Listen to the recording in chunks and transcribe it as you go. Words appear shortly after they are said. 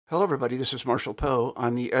Hello, everybody. This is Marshall Poe.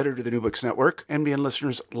 I'm the editor of the New Books Network. NBN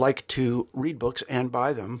listeners like to read books and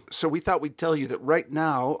buy them. So we thought we'd tell you that right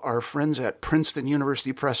now, our friends at Princeton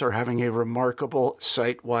University Press are having a remarkable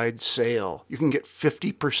site-wide sale. You can get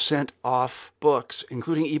 50% off books,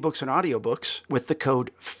 including ebooks and audiobooks, with the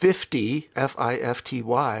code 50,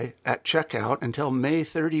 F-I-F-T-Y, at checkout until May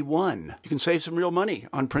 31. You can save some real money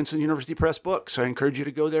on Princeton University Press books. I encourage you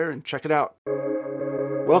to go there and check it out.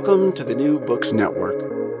 Welcome to the New Books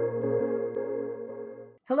Network.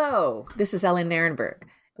 Hello, this is Ellen Nirenberg.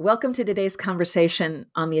 Welcome to today's conversation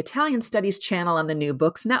on the Italian Studies channel on the New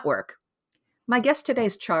Books Network. My guest today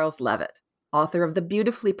is Charles Levitt, author of the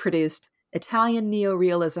beautifully produced Italian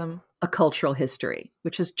Neorealism, A Cultural History,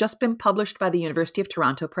 which has just been published by the University of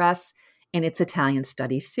Toronto Press in its Italian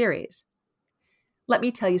Studies series. Let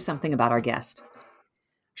me tell you something about our guest.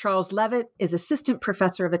 Charles Levitt is Assistant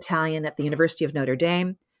Professor of Italian at the University of Notre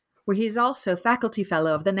Dame, where he is also Faculty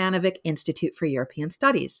Fellow of the Nanovic Institute for European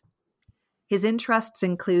Studies. His interests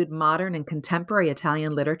include modern and contemporary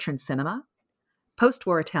Italian literature and cinema,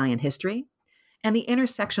 post-war Italian history, and the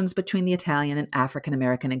intersections between the Italian and African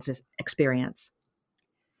American experience.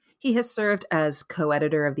 He has served as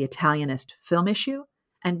co-editor of the Italianist Film Issue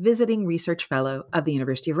and visiting research fellow of the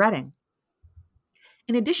University of Reading.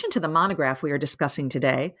 In addition to the monograph we are discussing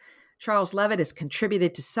today, Charles Levitt has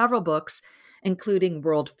contributed to several books, including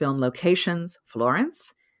World Film Locations,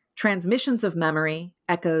 Florence, Transmissions of Memory,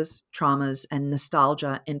 Echoes, Traumas, and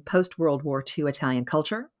Nostalgia in Post-World War II Italian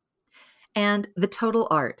Culture, and The Total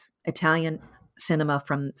Art, Italian Cinema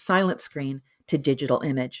from Silent Screen to Digital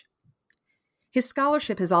Image. His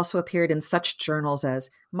scholarship has also appeared in such journals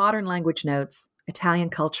as Modern Language Notes,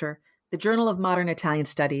 Italian Culture, the Journal of Modern Italian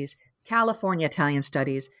Studies, California Italian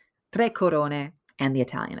Studies, Tre Corone, and The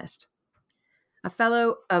Italianist. A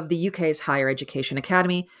fellow of the UK's Higher Education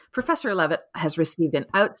Academy, Professor Levitt has received an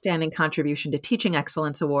Outstanding Contribution to Teaching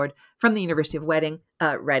Excellence Award from the University of Reading,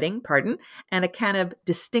 and a Canib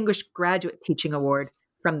Distinguished Graduate Teaching Award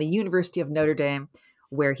from the University of Notre Dame,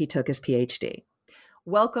 where he took his PhD.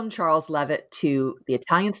 Welcome, Charles Levitt, to the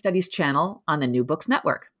Italian Studies channel on the New Books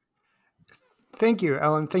Network. Thank you,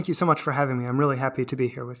 Ellen. Thank you so much for having me. I'm really happy to be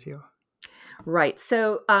here with you. Right.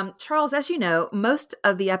 So, Charles, as you know, most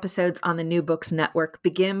of the episodes on the New Books Network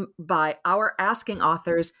begin by our asking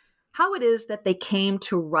authors how it is that they came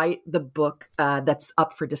to write the book that's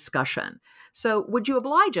up for discussion. So would you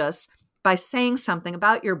oblige us by saying something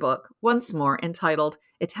about your book, once more entitled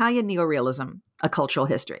Italian Neorealism, A Cultural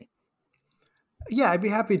History? Yeah, I'd be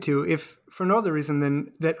happy to, if for no other reason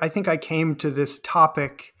than that I think I came to this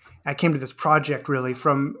project really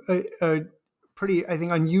from a pretty, I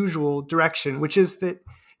think, unusual direction, which is that,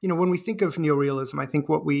 when we think of neorealism, I think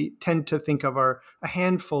what we tend to think of are a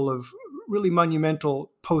handful of really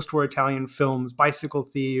monumental post-war Italian films, Bicycle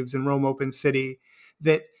Thieves and Rome Open City,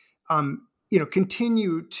 that,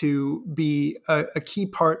 continue to be a key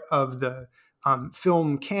part of the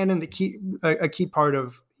film canon, a key part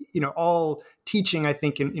of, all teaching, I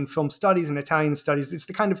think, in film studies and Italian studies. It's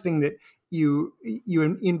the kind of thing that you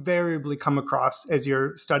invariably come across as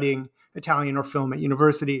you're studying Italian or film at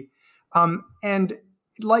university. And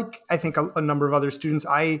like I think a number of other students,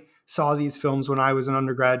 I saw these films when I was an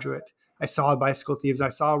undergraduate. I saw Bicycle Thieves, I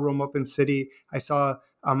saw Rome Open City, I saw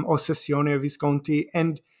Ossessione Visconti,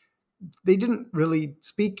 and they didn't really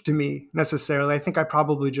speak to me necessarily. I think I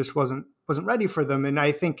probably just wasn't ready for them. And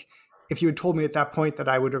I think if you had told me at that point that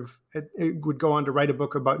I would go on to write a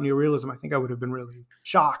book about neorealism, I think I would have been really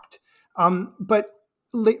shocked. But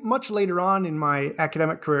much later on in my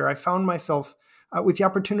academic career, I found myself with the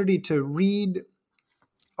opportunity to read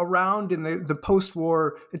around in the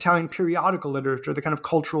post-war Italian periodical literature, the kind of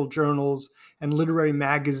cultural journals and literary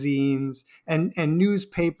magazines and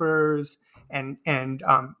newspapers and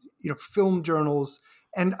film journals.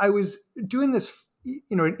 And I was doing this,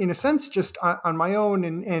 in a sense, just on my own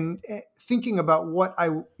and thinking about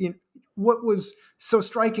what was so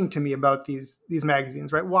striking to me about these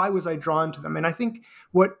magazines, right? Why was I drawn to them? And I think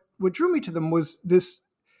what drew me to them was this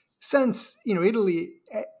sense, Italy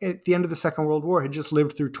at the end of the Second World War had just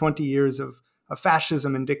lived through 20 years of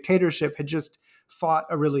fascism and dictatorship, had just fought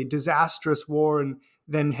a really disastrous war and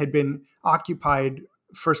then had been occupied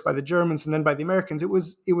first by the Germans and then by the Americans. It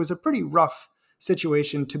was a pretty rough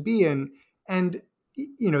situation to be in. And,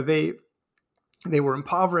 they were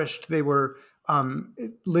impoverished. They were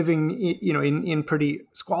living, in pretty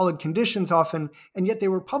squalid conditions often, and yet they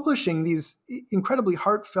were publishing these incredibly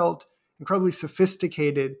heartfelt, incredibly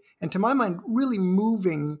sophisticated, and to my mind, really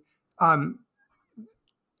moving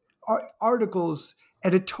articles,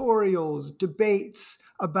 editorials, debates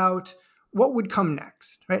about what would come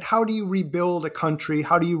next, right? How do you rebuild a country?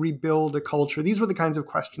 How do you rebuild a culture? These were the kinds of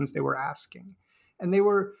questions they were asking. And they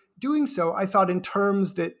were doing so, I thought, in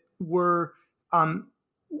terms that were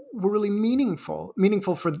really meaningful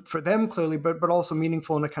for them, clearly, but also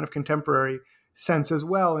meaningful in a kind of contemporary sense as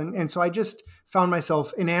well. And so I just found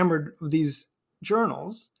myself enamored of these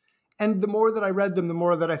journals. And the more that I read them, the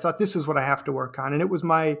more that I thought, this is what I have to work on. And it was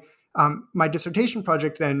my dissertation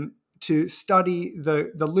project then to study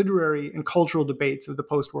the literary and cultural debates of the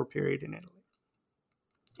post-war period in Italy.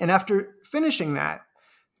 And after finishing that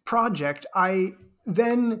project, I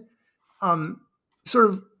then sort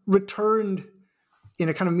of returned in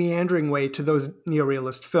a kind of meandering way to those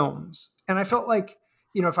neorealist films. And I felt like,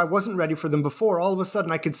 if I wasn't ready for them before, all of a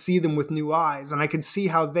sudden I could see them with new eyes, and I could see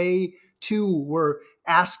how they too were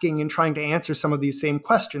asking and trying to answer some of these same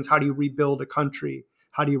questions. How do you rebuild a country?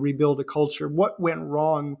 How do you rebuild a culture? What went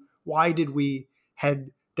wrong? Why did we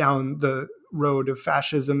head down the road of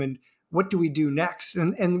fascism? And what do we do next?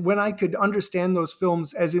 And when I could understand those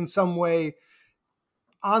films as in some way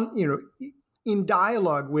in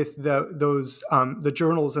dialogue with the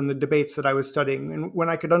journals and the debates that I was studying, and when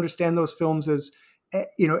I could understand those films as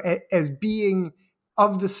being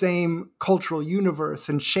of the same cultural universe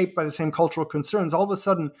and shaped by the same cultural concerns, all of a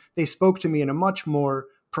sudden they spoke to me in a much more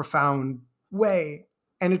profound way.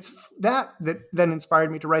 And it's that then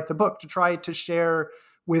inspired me to write the book, to try to share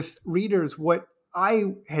with readers what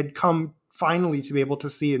I had come finally to be able to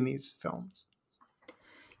see in these films.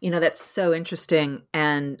 That's so interesting.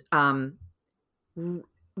 And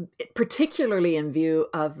particularly in view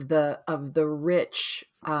of the rich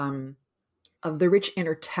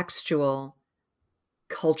intertextual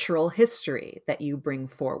cultural history that you bring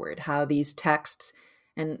forward, how these texts,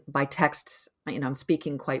 and by texts, I'm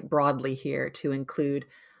speaking quite broadly here to include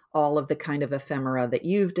all of the kind of ephemera that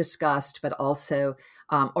you've discussed, but also,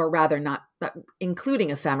 or rather not including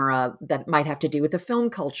ephemera that might have to do with the film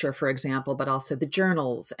culture, for example, but also the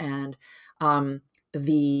journals and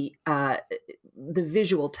the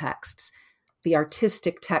visual texts, the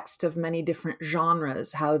artistic texts of many different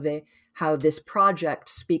genres, how this project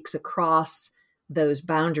speaks across those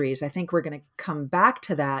boundaries. I think we're going to come back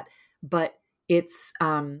to that, but it's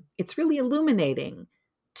really illuminating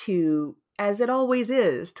to, as it always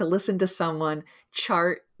is, to listen to someone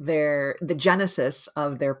chart the genesis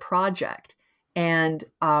of their project. And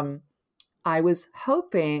I was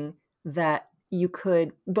hoping that you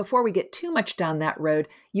could, before we get too much down that road,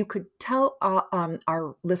 you could tell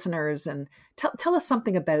our listeners and tell us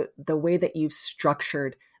something about the way that you've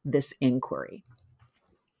structured this inquiry.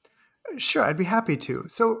 Sure, I'd be happy to.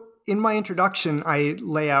 So in my introduction, I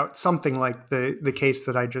lay out something like the case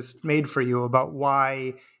that I just made for you about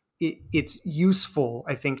why it's useful,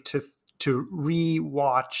 I think, to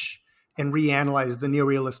re-watch and reanalyze the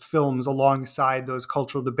neorealist films alongside those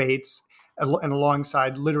cultural debates and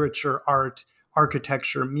alongside literature, art,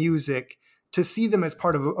 architecture, music, to see them as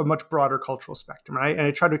part of a much broader cultural spectrum. Right? And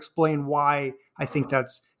I try to explain why I think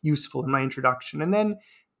that's useful in my introduction. And then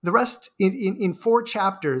the rest, in 4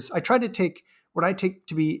 chapters, I try to take what I take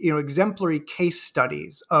to be exemplary case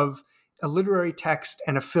studies of a literary text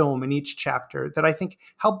and a film in each chapter that I think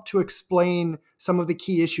help to explain some of the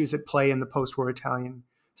key issues at play in the post-war Italian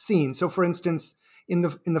scene. So, for instance, in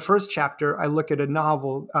the first chapter, I look at a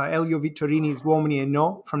novel, Elio Vittorini's Uomini e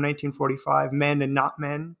No from 1945, Men and Not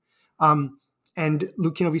Men, and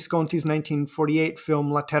Luchino Visconti's 1948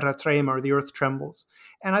 film La Terra Trema, or The Earth Trembles.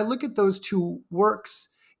 And I look at those 2 works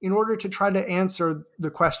in order to try to answer the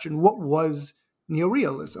question, what was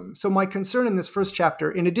neorealism? So my concern in this first chapter,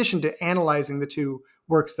 in addition to analyzing the 2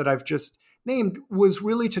 works that I've just named, was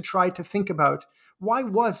really to try to think about why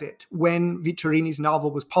was it, when Vittorini's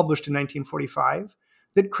novel was published in 1945,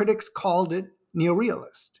 that critics called it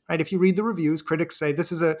neorealist, right? If you read the reviews, critics say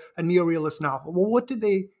this is a neorealist novel. Well, what did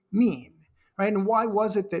they mean, right? And why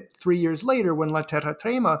was it that 3 years later, when La Terra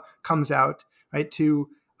Trema comes out, right, to,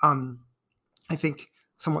 I think,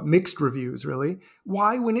 somewhat mixed reviews, really,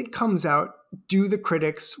 why, when it comes out, do the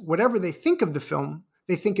critics, whatever they think of the film,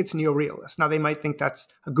 they think it's neorealist? Now, they might think that's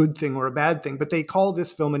a good thing or a bad thing, but they call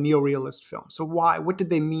this film a neorealist film. So why? What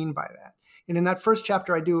did they mean by that? And in that first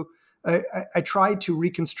chapter, I try to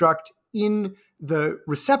reconstruct in the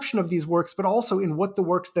reception of these works, but also in what the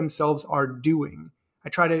works themselves are doing. I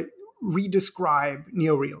try to redescribe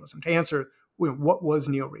neorealism, to answer what was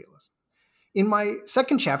neorealism. In my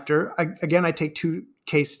second chapter, I take 2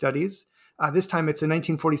 case studies. This time it's a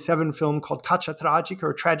 1947 film called Caccia Tragica,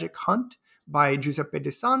 or Tragic Hunt, by Giuseppe De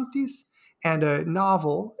Santis, and a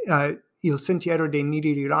novel, Il Sentiero dei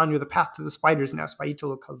Nidi di Ragno, The Path to the Spider's Nest, by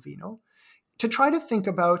Italo Calvino, to try to think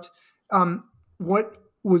about what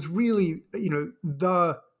was really,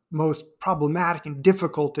 the most problematic and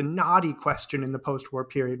difficult and knotty question in the post-war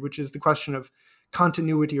period, which is the question of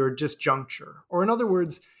continuity or disjuncture. Or in other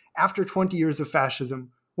words, after 20 years of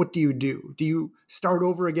fascism, what do you do? Do you start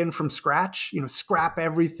over again from scratch? Scrap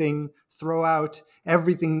everything, throw out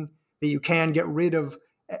everything that you can, get rid of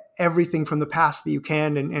everything from the past that you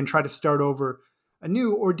can, and try to start over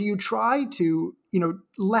anew? Or do you try to,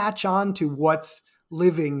 latch on to what's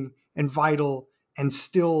living and vital and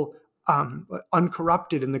still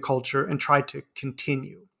uncorrupted in the culture and try to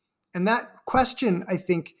continue? And that question, I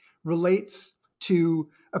think, relates to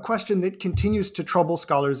a question that continues to trouble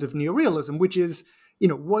scholars of neorealism, which is,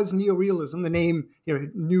 was neorealism, the name,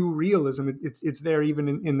 new realism, it's there even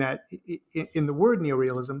in the word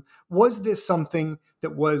neorealism, was this something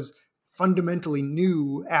that was fundamentally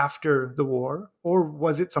new after the war, or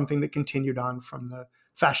was it something that continued on from the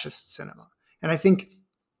fascist cinema? And I think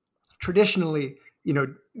traditionally,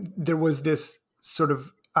 there was this sort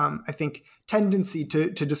of, I think, tendency to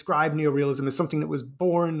describe neorealism as something that was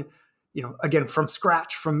born, again, from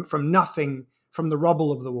scratch, from nothing, from the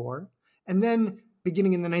rubble of the war. And then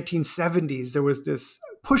beginning in the 1970s, there was this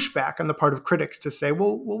pushback on the part of critics to say,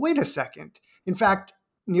 well, wait a second. In fact,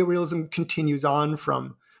 neorealism continues on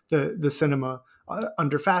from the cinema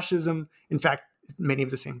under fascism. In fact, many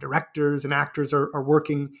of the same directors and actors are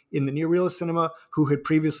working in the neorealist cinema who had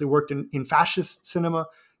previously worked in fascist cinema.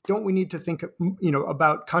 Don't we need to think,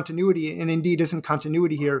 about continuity? And indeed, isn't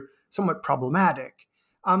continuity here somewhat problematic?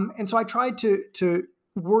 And so I tried to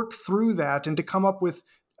work through that and to come up with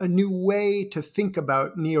a new way to think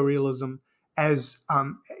about neorealism as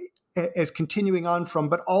continuing on from,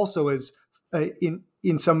 but also as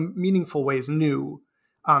in some meaningful ways new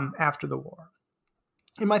after the war.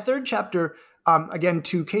 In my third chapter, again,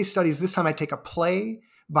 2 case studies. This time I take a play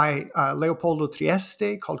by Leopoldo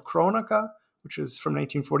Trieste called Cronaca, which is from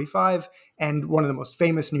 1945, and one of the most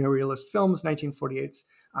famous neorealist films, 1948's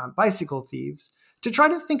Bicycle Thieves, to try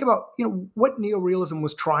to think about, what neorealism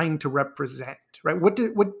was trying to represent, right? What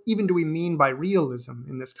even do we mean by realism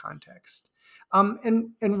in this context?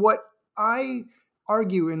 And what I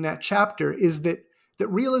argue in that chapter is that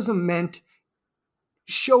realism meant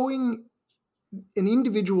showing an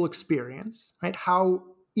individual experience, right? How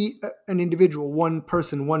an individual, one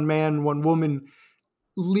person, one man, one woman,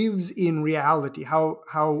 lives in reality,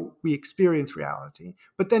 how we experience reality,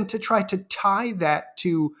 but then to try to tie that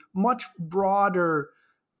to much broader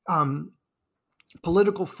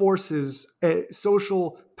political forces,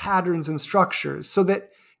 social patterns and structures, so that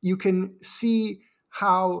you can see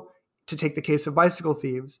how, to take the case of Bicycle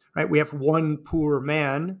Thieves, right? We have one poor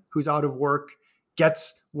man who's out of work,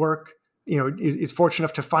 gets work, is fortunate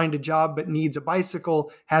enough to find a job, but needs a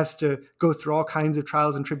bicycle, has to go through all kinds of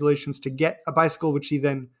trials and tribulations to get a bicycle, which he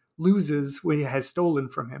then loses when he has stolen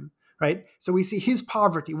from him, right? So we see his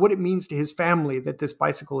poverty, what it means to his family that this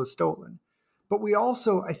bicycle is stolen. But we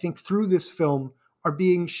also, I think, through this film are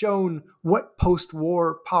being shown what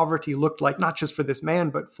post-war poverty looked like, not just for this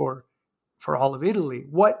man, but for all of Italy,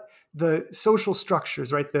 what the social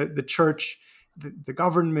structures, right? The church, the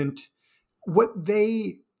government, what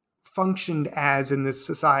they functioned as in this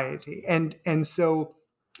society. And so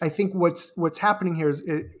I think what's happening here is,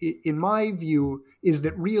 in my view, is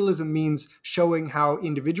that realism means showing how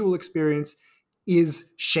individual experience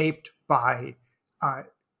is shaped by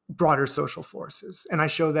broader social forces. And I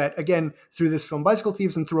show that, again, through this film Bicycle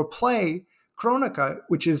Thieves and through a play, Cronaca,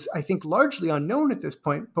 which is, I think, largely unknown at this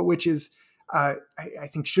point, but which is, I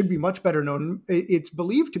think, should be much better known. It's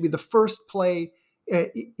believed to be the first play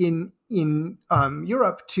in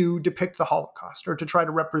Europe to depict the Holocaust, or to try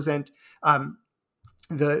to represent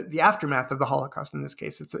the aftermath of the Holocaust. In this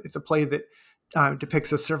case, it's a play that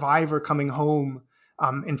depicts a survivor coming home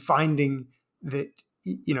and finding that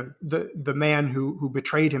the man who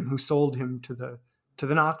betrayed him, who sold him to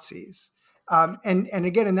the Nazis. And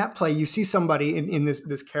again, in that play, you see somebody in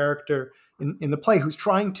this character in the play who's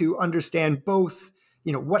trying to understand both,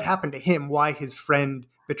 what happened to him, why his friend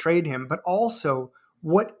betrayed him, but also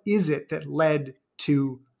what is it that led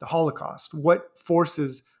to the Holocaust? What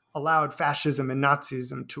forces allowed fascism and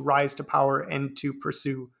Nazism to rise to power and to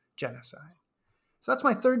pursue genocide? So that's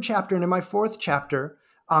my third chapter. And in my fourth chapter,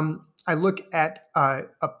 I look at a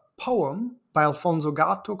poem by Alfonso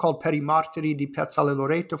Gatto called Per i martiri di Piazzale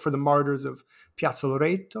Loreto, for the martyrs of Piazza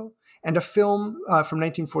Loreto, and a film from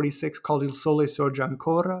 1946 called Il Sole Sorge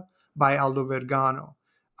Ancora by Aldo Vergano,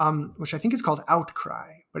 which I think is called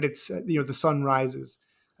Outcry, but it's, the sun rises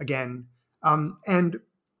again. And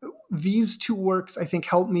these two works, I think,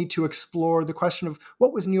 help me to explore the question of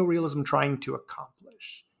what was neorealism trying to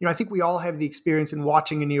accomplish. I think we all have the experience in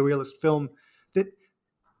watching a neorealist film that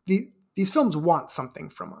these films want something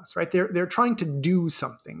from us, right? They're trying to do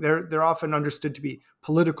something. They're often understood to be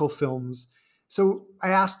political films. So I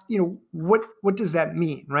asked, what does that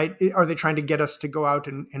mean, right? Are they trying to get us to go out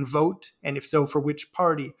and vote? And if so, for which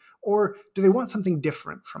party? Or do they want something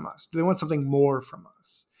different from us? Do they want something more from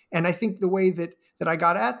us? And I think the way that I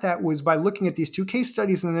got at that was by looking at these two case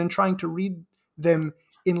studies and then trying to read them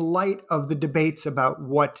in light of the debates about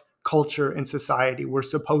what culture and society were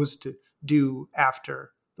supposed to do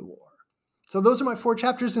after the war. So those are my 4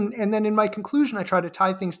 chapters. And then in my conclusion, I try to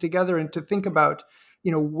tie things together and to think about,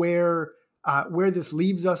 where this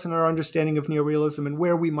leaves us in our understanding of neorealism and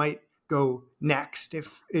where we might go next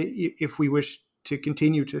if we wish to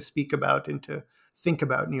continue to speak about and to think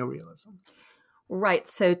about neorealism. Right.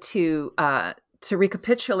 So to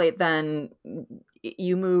recapitulate, then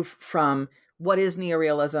you move from what is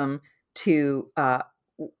neorealism to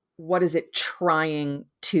what is it trying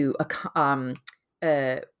to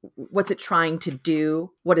what's it trying to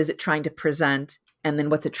do? What is it trying to present? And then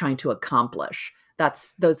what's it trying to accomplish?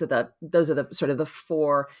 Those are the sort of the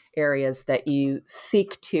 4 areas that you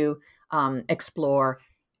seek to explore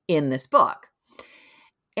in this book.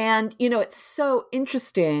 And it's so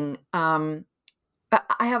interesting. I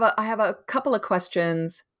have a couple of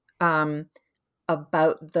questions about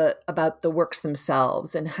the works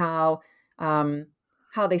themselves and how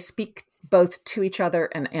they speak both to each other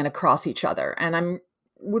and across each other. And I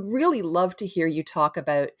would really love to hear you talk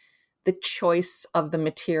about the choice of the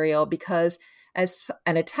material, because as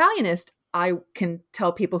an Italianist, I can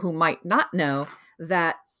tell people who might not know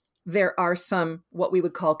that there are some what we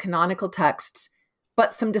would call canonical texts,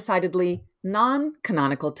 but some decidedly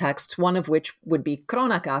non-canonical texts, one of which would be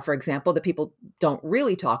Cronaca, for example, that people don't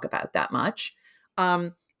really talk about that much.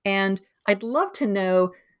 And I'd love to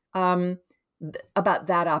know about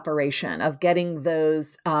that operation of getting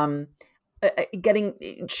those,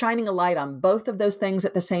 shining a light on both of those things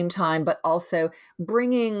at the same time, but also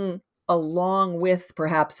bringing along with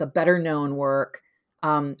perhaps a better known work,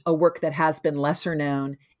 a work that has been lesser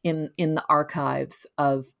known in the archives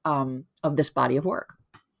of this body of work.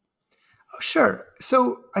 Sure.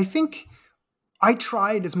 So I think I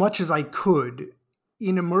tried as much as I could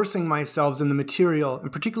in immersing myself in the material,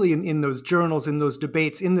 and particularly in those journals, in those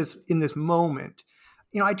debates, in this moment.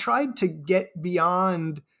 I tried to get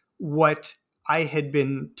beyond what I had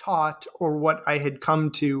been taught or what I had come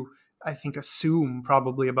to, I think, assume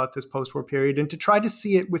probably about this post-war period, and to try to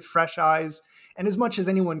see it with fresh eyes, and as much as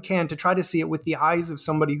anyone can, to try to see it with the eyes of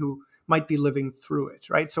somebody who might be living through it,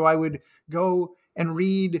 right? So I would go and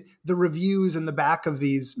read the reviews in the back of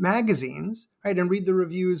these magazines, right? And read the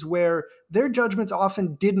reviews where their judgments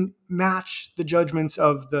often didn't match the judgments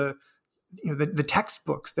of the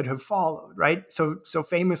textbooks that have followed, right? So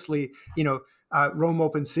famously, Rome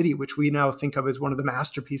Open City, which we now think of as one of the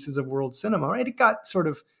masterpieces of world cinema, right? It got sort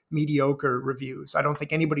of mediocre reviews. I don't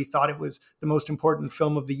think anybody thought it was the most important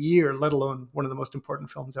film of the year, let alone one of the most important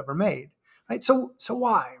films ever made, right? So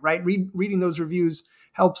why, right? Reading those reviews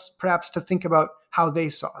helps perhaps to think about how they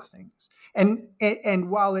saw things. And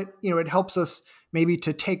while it helps us maybe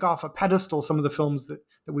to take off a pedestal some of the films that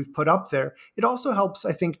we've put up there, it also helps,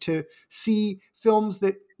 I think, to see films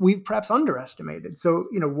that we've perhaps underestimated. So,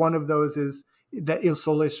 one of those is that Il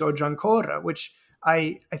Sole Sorge Ancora, which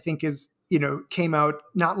I think is, came out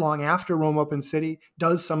not long after Rome Open City,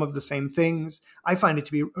 does some of the same things. I find it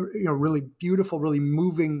to be really beautiful, really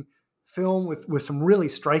moving film with some really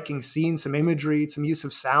striking scenes, some imagery, some use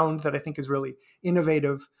of sound that I think is really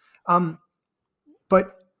innovative.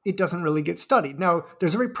 But it doesn't really get studied. Now,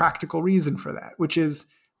 there's a very practical reason for that, which is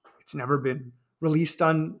it's never been released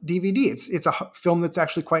on DVD. It's a film that's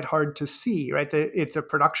actually quite hard to see, right? It's a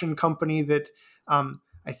production company that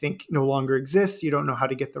I think no longer exists. You don't know how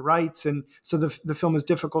to get the rights. And so the film is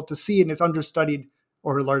difficult to see, and it's understudied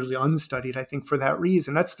or largely unstudied, I think, for that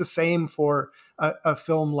reason. That's the same for a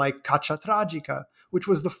film like Caccia Tragica, which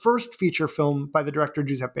was the first feature film by the director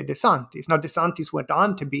Giuseppe De Santis. Now, De Santis went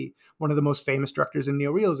on to be one of the most famous directors in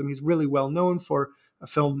neorealism. He's really well known for a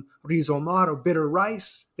film, Riso Amaro, Bitter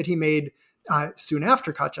Rice, that he made soon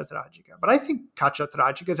after Caccia Tragica. But I think Caccia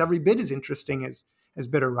Tragica is every bit as interesting as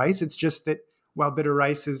Bitter Rice. It's just that while Bitter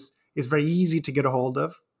Rice is very easy to get a hold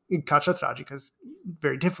of, Caccia Tragica is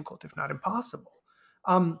very difficult, if not impossible.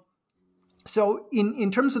 So in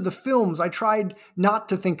terms of the films, I tried not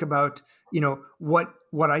to think about,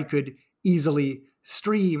 what I could easily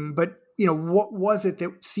stream, but, what was it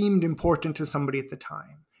that seemed important to somebody at the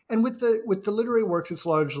time? And with the literary works, it's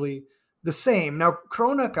largely the same. Now,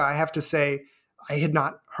 Cronaca, I have to say, I had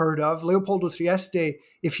not heard of. Leopoldo Trieste,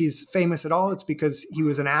 if he's famous at all, it's because he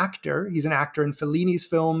was an actor. He's an actor in Fellini's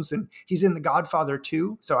films, and he's in The Godfather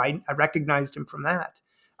too. So I recognized him from that.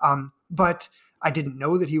 But I didn't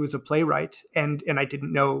know that he was a playwright, and I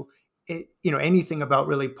didn't know anything about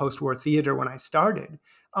really post-war theater when I started.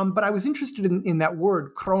 But I was interested in that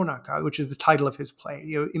word cronaca, which is the title of his play.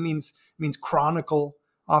 It means chronicle.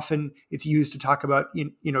 Often it's used to talk about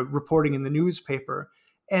reporting in the newspaper.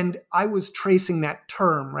 And I was tracing that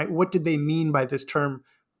term, right? What did they mean by this term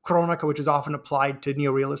cronaca, which is often applied to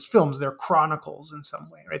neorealist films? They're chronicles in some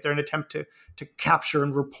way, right? They're an attempt to capture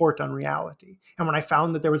and report on reality. And when I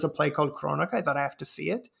found that there was a play called Cronaca, I thought I have to see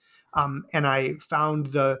it. And I found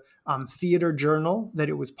the theater journal that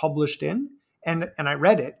it was published in, and I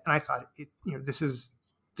read it, and I thought, this is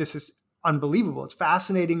unbelievable. It's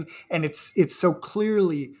fascinating, and it's so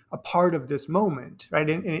clearly a part of this moment, right?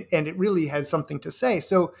 And it really has something to say.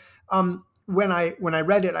 So when I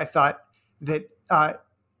read it, I thought that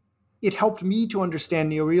it helped me to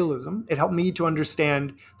understand neorealism. It helped me to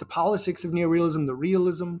understand the politics of neorealism, the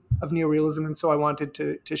realism of neorealism, and so I wanted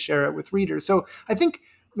to share it with readers. So I think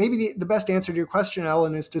maybe the best answer to your question,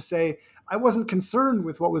 Ellen, is to say I wasn't concerned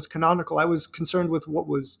with what was canonical. I was concerned with what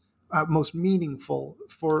was most meaningful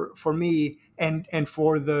for me and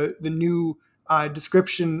for the new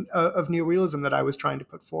description of neorealism that I was trying to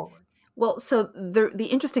put forward. Well, so the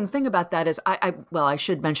interesting thing about that is, I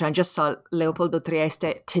should mention, I just saw Leopoldo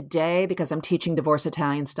Trieste today because I'm teaching Divorce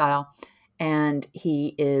Italian Style. And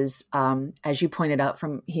he is, as you pointed out,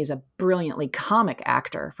 he's a brilliantly comic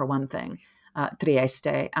actor, for one thing,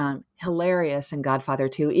 Trieste. Hilarious in Godfather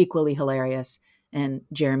 2, equally hilarious in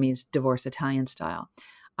Jeremy's Divorce Italian Style.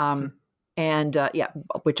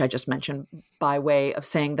 Which I just mentioned by way of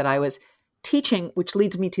saying that I was teaching, which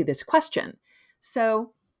leads me to this question.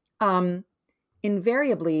 So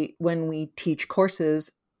invariably, when we teach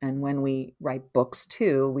courses and when we write books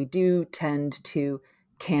too, we do tend to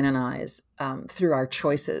canonize through our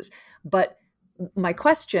choices. But my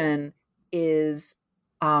question is,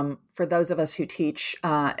 for those of us who teach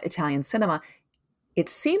Italian cinema, it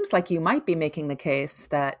seems like you might be making the case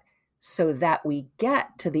that so that we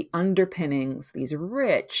get to the underpinnings,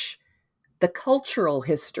 the cultural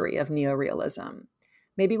history of neorealism,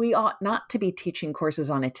 maybe we ought not to be teaching courses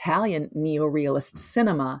on Italian neorealist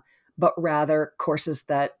cinema, but rather courses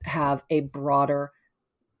that have a broader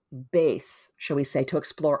base, shall we say, to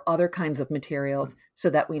explore other kinds of materials so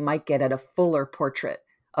that we might get at a fuller portrait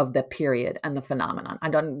of the period and the phenomenon.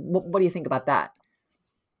 What do you think about that?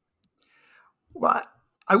 Well,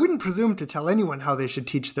 I wouldn't presume to tell anyone how they should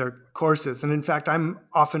teach their courses. And in fact, I'm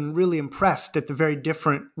often really impressed at the very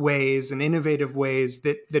different ways and innovative ways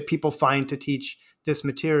that people find to teach this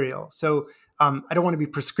material. So I don't want to be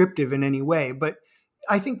prescriptive in any way, but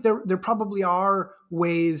I think there probably are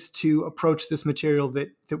ways to approach this material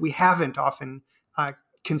that we haven't often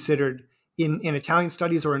considered in Italian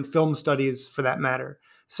studies or in film studies for that matter.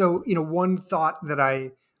 So, one thought that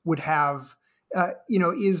I would have,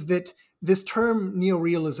 is that this term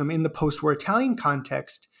neorealism in the post-war Italian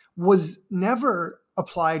context was never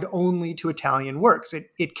applied only to Italian works.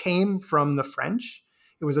 It came from the French.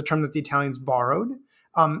 It was a term that the Italians borrowed,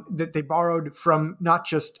 that they borrowed from not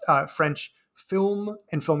just French film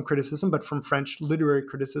and film criticism, but from French literary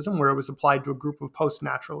criticism, where it was applied to a group of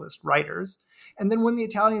post-naturalist writers. And then when the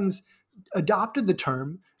Italians adopted the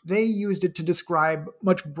term, they used it to describe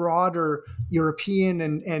much broader European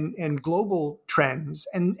and global trends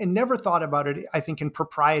and never thought about it, I think, in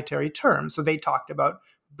proprietary terms. So they talked about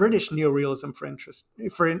British neorealism, for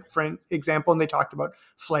example, and they talked about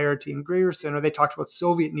Flaherty and Grierson, or they talked about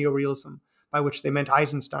Soviet neorealism, by which they meant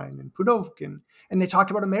Eisenstein and Pudovkin. And they talked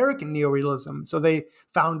about American neorealism. So they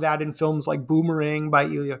found that in films like Boomerang by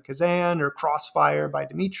Elia Kazan or Crossfire by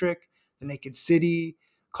Dmytryk, The Naked City,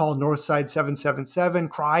 Call Northside 777,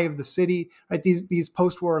 Cry of the City, right? These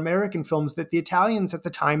post-war American films that the Italians at the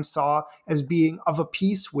time saw as being of a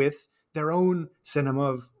piece with their own cinema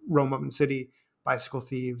of Rome Open City, Bicycle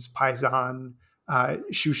Thieves, Paisan,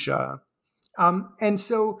 Shusha. And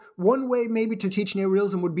so one way maybe to teach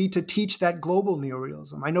neorealism would be to teach that global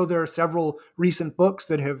neorealism. I know there are several recent books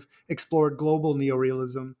that have explored global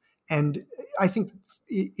neorealism, and I think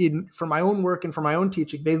for my own work and for my own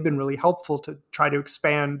teaching, they've been really helpful to try to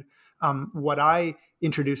expand what I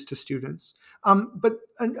introduce to students. But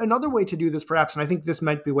another way to do this, perhaps, and I think this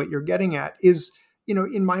might be what you're getting at, is,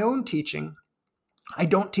 in my own teaching, I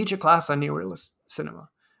don't teach a class on neorealist cinema.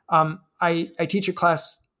 I teach a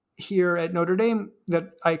class here at Notre Dame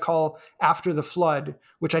that I call After the Flood,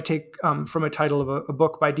 which I take from a title of a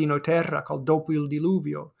book by Dino Terra called Dopo il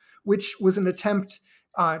Diluvio, which was an attempt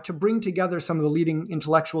to bring together some of the leading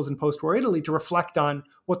intellectuals in post-war Italy to reflect on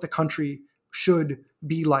what the country should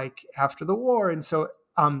be like after the war. And so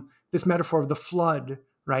this metaphor of the flood,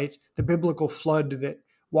 right, the biblical flood that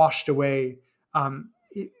washed away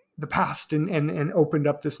the past and opened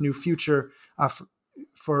up this new future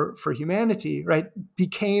for humanity, right,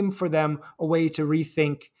 became for them a way to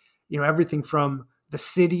rethink, everything from the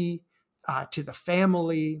city to the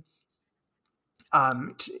family,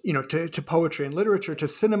 to poetry and literature, to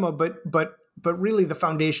cinema, but really the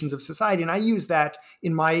foundations of society. And I use that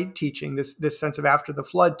in my teaching, this sense of after the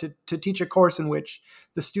flood, to teach a course in which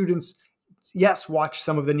the students, yes, watch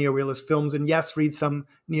some of the neorealist films and yes, read some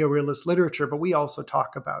neorealist literature, but we also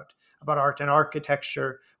talk about art and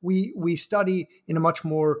architecture. We study in a much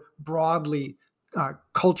more broadly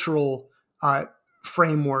cultural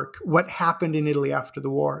framework what happened in Italy after the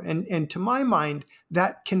war. And to my mind,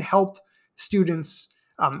 that can help students,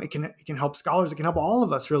 it can help scholars, it can help all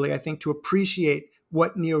of us really, I think, to appreciate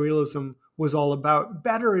what neorealism was all about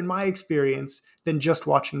better in my experience than just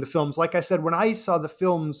watching the films. Like I said, when I saw the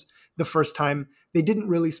films the first time, they didn't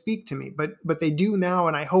really speak to me, but they do now.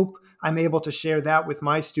 And I hope I'm able to share that with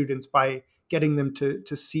my students by getting them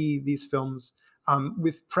to see these films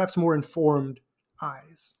with perhaps more informed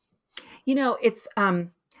eyes. It's,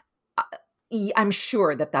 I'm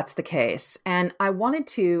sure that that's the case. And I wanted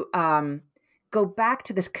to go back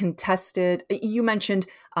to this contested, you mentioned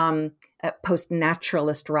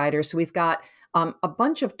post-naturalist writers. So we've got a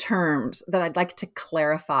bunch of terms that I'd like to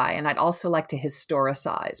clarify, and I'd also like to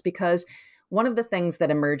historicize, because one of the things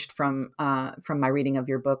that emerged from my reading of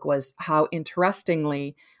your book was how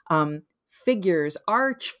interestingly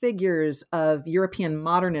arch figures of European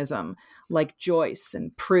modernism, like Joyce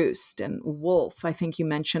and Proust and Woolf, I think you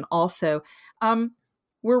mentioned also,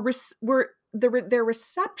 their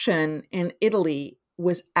reception in Italy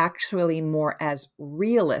was actually more as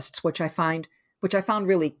realists, which I found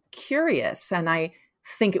really curious. And I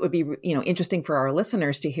think it would be, interesting for our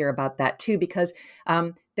listeners to hear about that too, because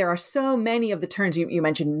there are so many of the terms you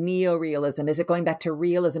mentioned. Neorealism. Is it going back to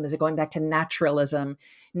realism? Is it going back to naturalism?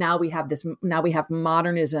 Now we have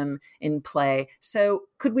modernism in play. So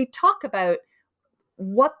could we talk about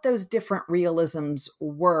what those different realisms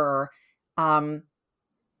were? Could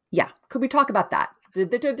we talk about that? The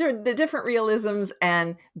different realisms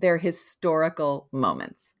and their historical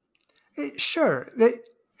moments? Sure.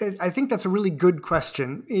 I think that's a really good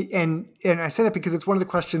question. And I say that because it's one of the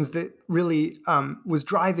questions that really was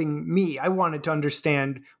driving me. I wanted to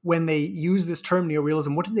understand, when they use this term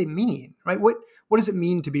neorealism, what do they mean, right? What does it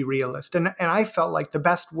mean to be realist? And I felt like the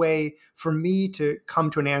best way for me to come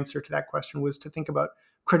to an answer to that question was to think about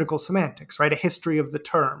critical semantics, right? A history of the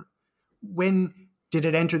term. When did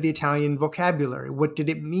it enter the Italian vocabulary? What did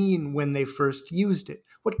it mean when they first used it?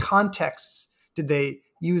 What contexts did they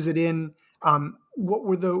use it in? What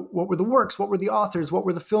were the works? What were the authors? What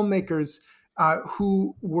were the filmmakers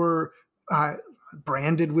who were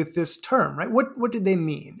branded with this term? Right? What did they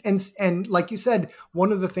mean? And like you said,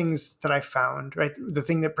 one of the things that I found, right, the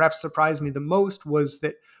thing that perhaps surprised me the most was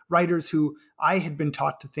that writers who I had been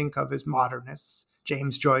taught to think of as modernists,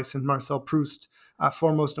 James Joyce and Marcel Proust,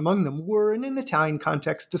 foremost among them, were in an Italian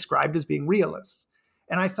context described as being realists.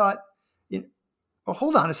 And I thought, well,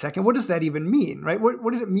 hold on a second. What does that even mean, right?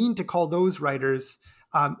 What does it mean to call those writers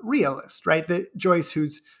realist, right? That Joyce,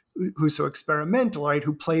 who's so experimental, right?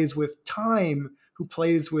 Who plays with time, who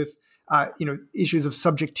plays with issues of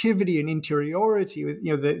subjectivity and interiority, with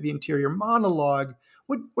the interior monologue.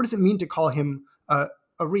 What does it mean to call him a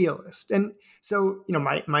realist? And so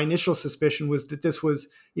my initial suspicion was that this was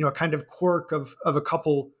a kind of quirk of a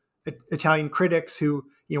couple Italian critics who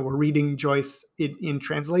were reading Joyce in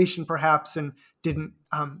translation perhaps, and didn't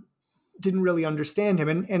really understand him.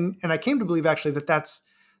 And I came to believe actually that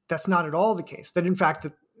that's not at all the case. That in fact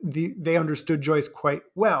that they understood Joyce quite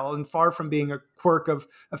well, and far from being a quirk of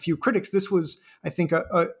a few critics, this was, I think,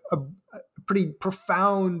 a pretty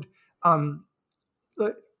profound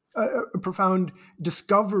profound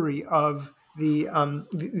discovery of the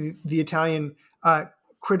Italian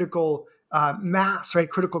critical mass, right?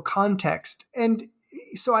 Critical context. And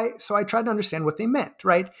so I tried to understand what they meant,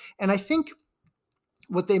 right? And I think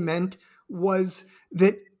what they meant was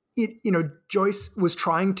that Joyce was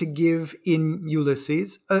trying to give in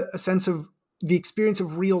Ulysses a sense of the experience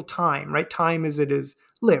of real time, right? Time as it is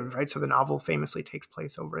lived, right? So the novel famously takes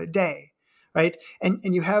place over a day, right? And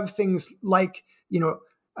you have things like,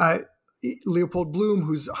 Leopold Bloom,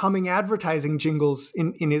 who's humming advertising jingles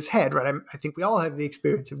in his head, right? I think we all have the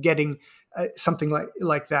experience of getting something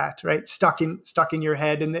like that, right? Stuck in your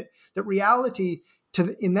head, and that reality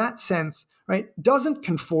in that sense, right, doesn't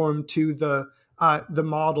conform to the the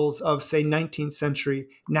models of, say, 19th century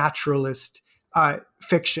naturalist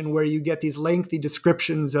fiction, where you get these lengthy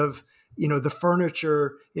descriptions of, the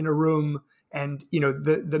furniture in a room, and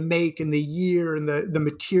the make and the year and the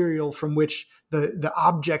material from which the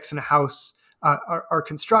objects in a house are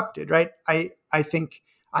constructed, right? I think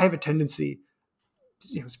I have a tendency,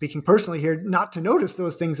 speaking personally here, not to notice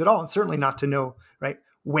those things at all, and certainly not to know, right,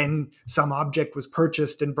 when some object was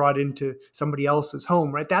purchased and brought into somebody else's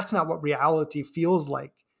home, right? That's not what reality feels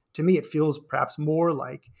like to me. It feels perhaps more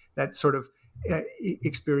like that sort of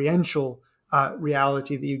experiential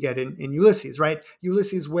reality that you get in Ulysses, right?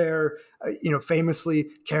 Ulysses, where famously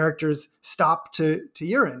characters stop to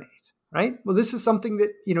urinate, right? Well, this is something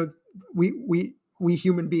that we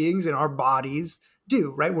human beings in our bodies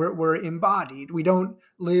do, right? We're embodied. We don't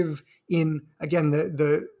live in, again,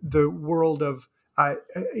 the world of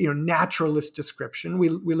naturalist description. We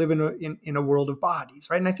live in a world of bodies,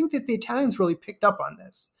 right? And I think that the Italians really picked up on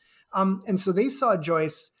this, and so they saw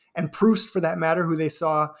Joyce, and Proust, for that matter, who they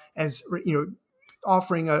saw as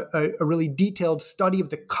offering a really detailed study of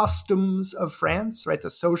the customs of France, right? The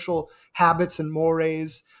social habits and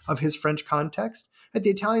mores of his French context. Right? The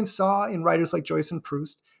Italians saw in writers like Joyce and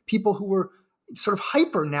Proust people who were sort of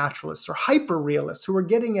hyper naturalists or hyper realists, who were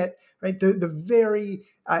getting at, right, the very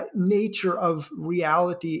nature of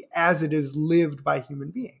reality as it is lived by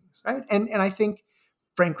human beings, right? And I think,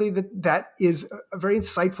 frankly, that is a very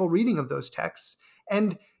insightful reading of those texts.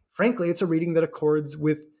 And frankly, it's a reading that accords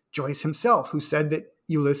with Joyce himself, who said that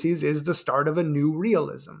Ulysses is the start of a new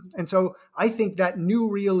realism. And so I think that new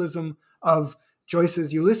realism of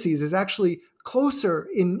Joyce's Ulysses is actually closer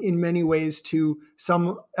in many ways to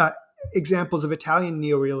some examples of Italian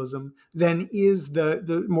neorealism than is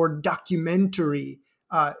the more documentary,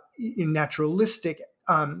 naturalistic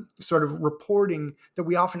sort of reporting that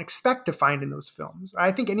we often expect to find in those films.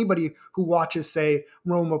 I think anybody who watches, say,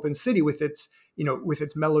 Rome Open City with its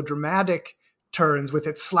melodramatic turns, with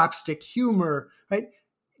its slapstick humor, right?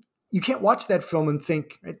 You can't watch that film and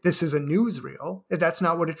think, right, this is a newsreel. That's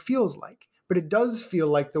not what it feels like. But it does feel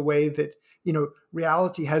like the way that,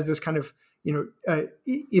 reality has this kind of,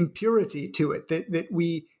 impurity to it, that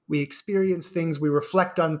we experience things, we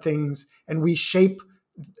reflect on things, and we shape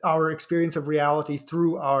our experience of reality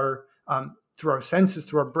through our senses,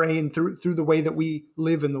 through our brain, through the way that we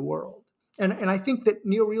live in the world. And I think that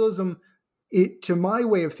neorealism, to my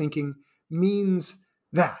way of thinking, means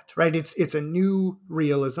that, right? It's a new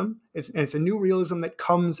realism. It's a new realism that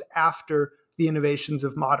comes after the innovations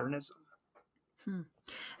of modernism.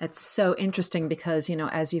 It's so interesting because,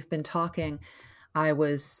 as you've been talking, I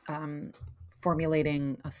was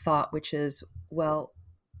formulating a thought, which is, well,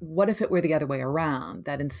 what if it were the other way around?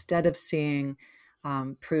 That instead of seeing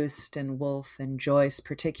Proust and Woolf and Joyce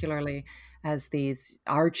particularly as these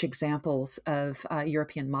arch examples of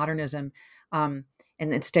European modernism, and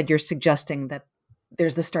instead you're suggesting that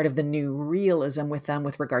there's the start of the new realism with them,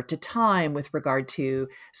 with regard to time, with regard to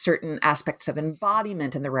certain aspects of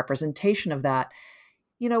embodiment and the representation of that.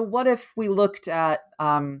 What if we looked at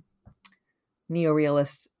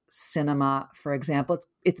neorealist cinema, for example?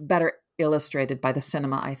 It's better illustrated by the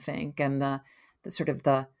cinema, I think, and the sort of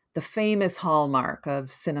the famous hallmark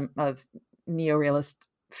of neorealist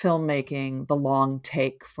filmmaking, the long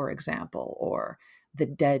take, for example, or the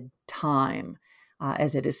dead time,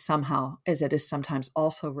 as it is sometimes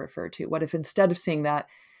also referred to. What if instead of seeing that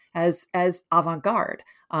as avant-garde,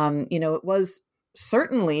 it was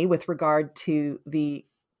certainly with regard to the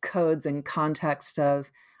codes and context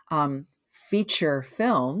of feature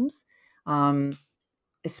films,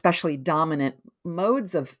 especially dominant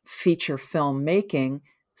modes of feature film making,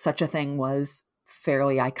 such a thing was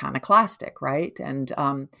fairly iconoclastic, right? And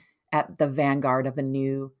at the vanguard of a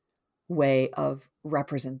new way of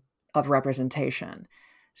representation.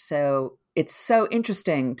 So it's so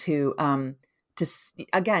interesting to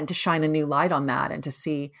shine a new light on that, and to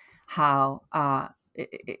see how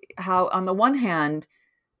on the one hand,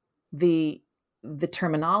 the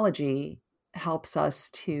terminology helps us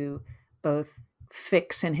to both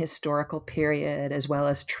fix an historical period as well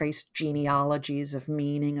as trace genealogies of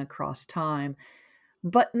meaning across time,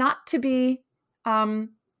 but not to be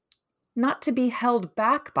held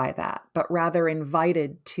back by that, but rather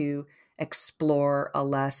invited to explore a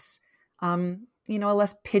less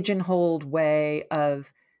pigeonholed way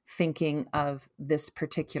of thinking of this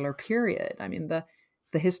particular period. I mean, the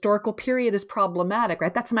historical period is problematic,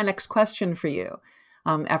 right? That's my next question for you.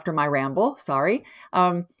 After my ramble, sorry.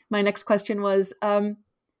 My next question was,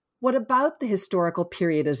 what about the historical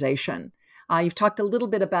periodization? You've talked a little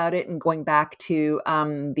bit about it, and going back to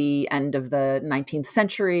the end of the 19th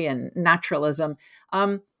century and naturalism.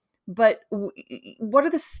 but what are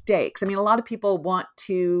the stakes? I mean, a lot of people want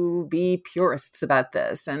to be purists about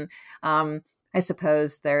this, and I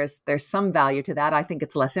suppose there's some value to that. I think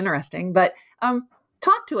it's less interesting, but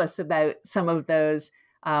talk to us about some of those,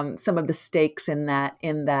 some of the stakes in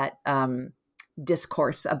that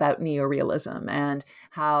discourse about neorealism, and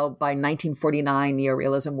how by 1949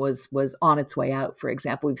 neorealism was on its way out. For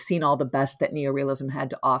example, we've seen all the best that neorealism had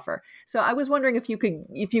to offer. So I was wondering if you could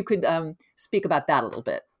speak about that a little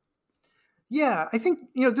bit. Yeah, I think,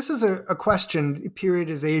 this is a question,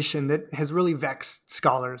 periodization, that has really vexed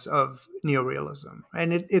scholars of neorealism.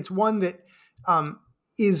 And it's one that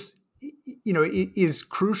is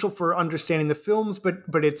crucial for understanding the films,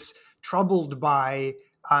 but it's troubled by,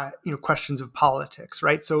 questions of politics,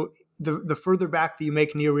 right? So the further back that you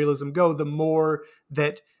make neorealism go, the more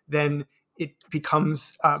that then it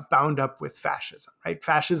becomes bound up with fascism, right?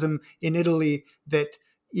 Fascism in Italy that,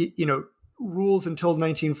 rules until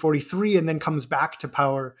 1943 and then comes back to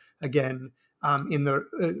power again in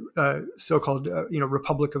the so-called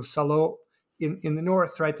Republic of Salo in the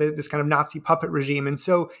north, right? This kind of Nazi puppet regime. And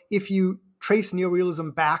so if you trace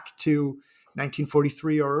neorealism back to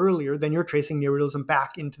 1943 or earlier, then you're tracing neorealism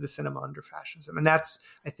back into the cinema under fascism. And that's,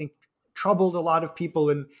 I think, troubled a lot of people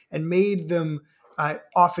and made them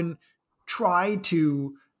often try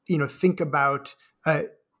to think about a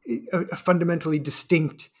fundamentally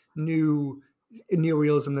distinct new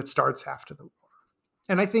neorealism that starts after the war.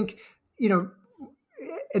 And I think,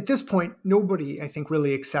 at this point, nobody, I think,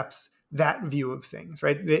 really accepts that view of things,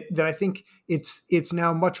 right? That I think it's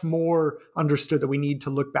now much more understood that we need to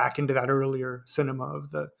look back into that earlier cinema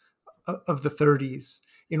of the 30s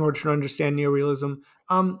in order to understand neorealism.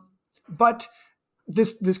 But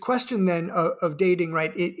this question then of dating,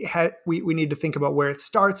 right? We need to think about where it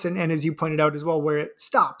starts and as you pointed out as well, where it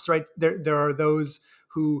stops, right? There are those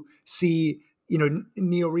who see,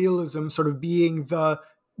 neorealism sort of being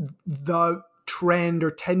the trend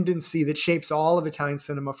or tendency that shapes all of Italian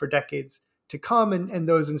cinema for decades to come, and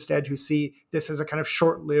those instead who see this as a kind of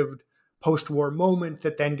short-lived post-war moment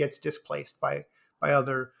that then gets displaced by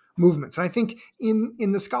other movements. And I think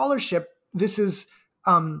in the scholarship, this is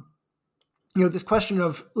this question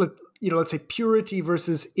of let's say purity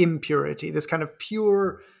versus impurity, this kind of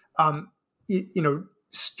pure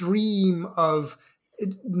stream of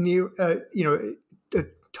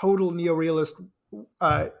total neorealist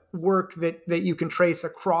work that you can trace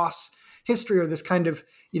across history, or this kind of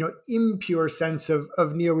impure sense of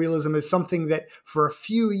neorealism as something that for a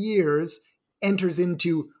few years enters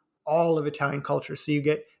into all of Italian culture. So you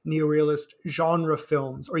get neorealist genre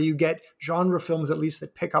films, or you get genre films at least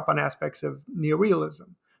that pick up on aspects of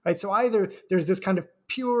neorealism, right? So either there's this kind of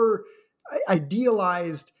pure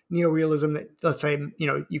idealized neorealism that, let's say,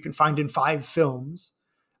 you can find in 5 films,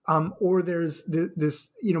 or there's this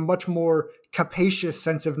much more capacious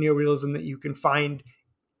sense of neorealism that you can find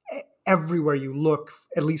everywhere you look,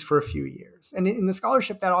 at least for a few years. And in the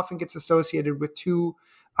scholarship, that often gets associated with 2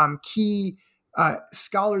 key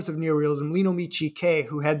scholars of neorealism, Lino Michike,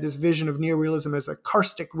 who had this vision of neorealism as a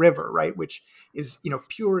karstic river, right, which is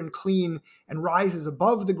pure and clean and rises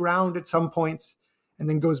above the ground at some points and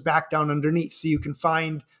then goes back down underneath. So you can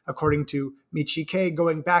find, according to Michike,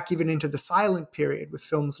 going back even into the silent period with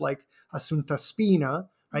films like Assunta Spina,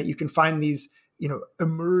 right? You can find these,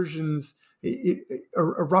 immersions,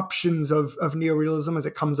 eruptions of neorealism as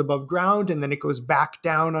it comes above ground, and then it goes back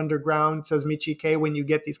down underground, says Michike, when you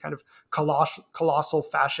get these kind of colossal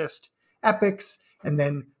fascist epics, and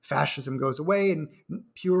then fascism goes away and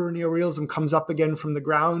pure neorealism comes up again from the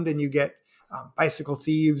ground, and you get Bicycle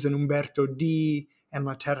Thieves and Umberto D. and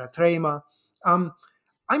La Terra Trema. I'm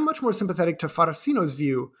much more sympathetic to Farassino's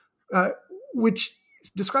view, which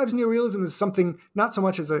describes neorealism as something not so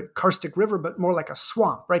much as a karstic river, but more like a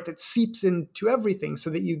swamp, right, that seeps into everything, so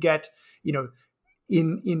that you get,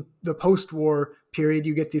 in the post-war period,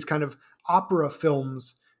 you get these kind of opera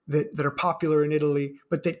films that are popular in Italy,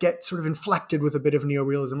 but that get sort of inflected with a bit of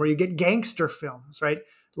neorealism, or you get gangster films, right?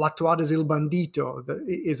 L'Attuadas Il Bandito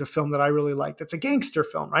is a film that I really like. That's a gangster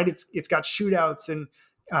film, right? It's got shootouts and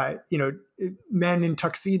men in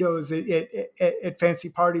tuxedos at fancy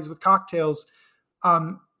parties with cocktails,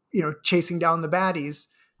 chasing down the baddies.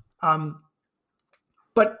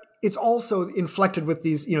 But it's also inflected with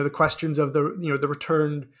these, the questions of the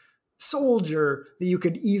returned soldier that you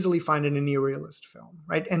could easily find in a neorealist film,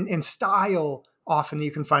 right? And style often that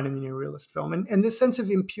you can find in the neorealist film. And this sense of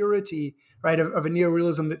impurity, right, of a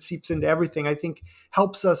neorealism that seeps into everything, I think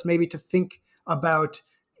helps us maybe to think about,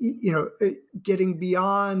 getting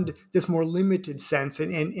beyond this more limited sense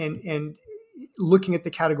and looking at the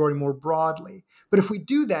category more broadly. But if we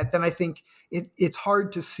do that, then I think it's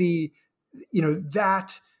hard to see,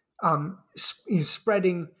 that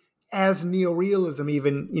spreading as neorealism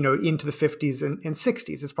even, into the 50s and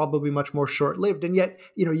 60s. It's probably much more short-lived. And yet,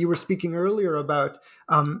 you were speaking earlier about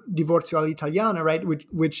Divorzio all'Italiana, right?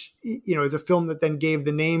 Which is a film that then gave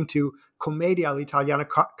the name to Commedia all'Italiana,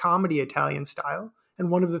 comedy Italian style. And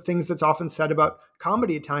one of the things that's often said about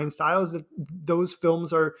comedy Italian style is that those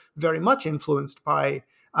films are very much influenced by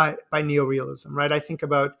neorealism, right? I think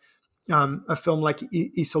about a film like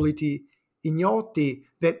I Soliti Ignoti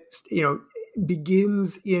that,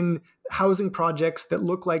 begins in housing projects that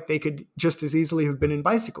look like they could just as easily have been in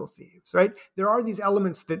Bicycle Thieves, right? There are these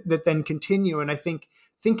elements that then continue. And I think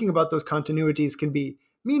thinking about those continuities can be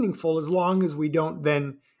meaningful as long as we don't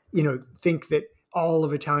then, think that all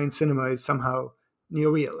of Italian cinema is somehow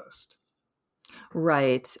neorealist.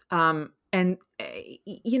 Right.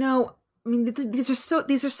 These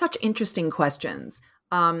are such interesting questions.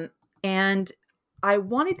 And I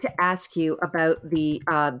wanted to ask you about the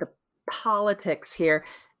politics here.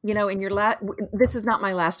 In your this is not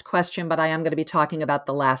my last question, but I am going to be talking about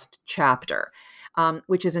the last chapter,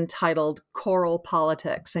 which is entitled Choral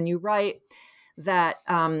Politics. And you write that,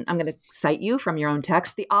 I'm going to cite you from your own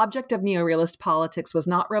text, the object of neorealist politics was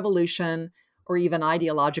not revolution or even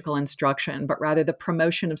ideological instruction, but rather the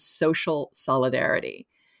promotion of social solidarity.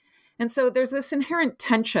 And so there's this inherent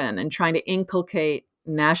tension in trying to inculcate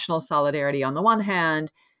national solidarity on the one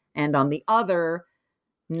hand, and on the other,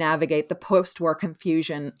 navigate the post-war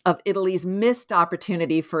confusion of Italy's missed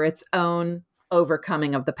opportunity for its own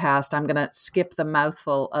overcoming of the past. I'm going to skip the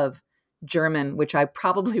mouthful of German, which I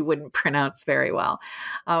probably wouldn't pronounce very well.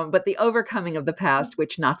 But the overcoming of the past,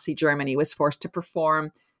 which Nazi Germany was forced to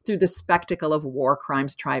perform through the spectacle of war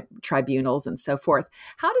crimes tribunals and so forth.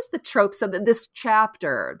 How does the trope, so that this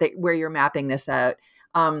chapter where you're mapping this out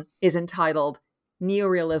is entitled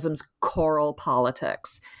Neorealism's Choral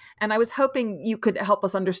Politics. And I was hoping you could help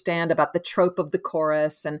us understand about the trope of the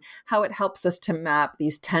chorus and how it helps us to map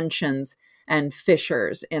these tensions and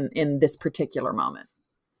fissures in this particular moment.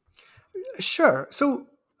 Sure. So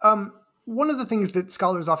one of the things that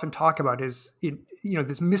scholars often talk about is,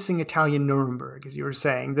 this missing Italian Nuremberg, as you were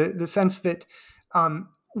saying, the sense that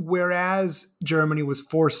whereas Germany was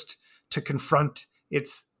forced to confront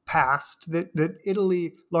its past, that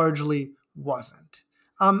Italy largely wasn't.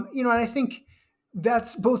 And I think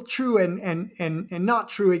that's both true and not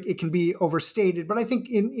true. It can be overstated, but I think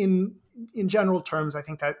in general terms, I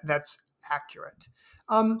think that's accurate.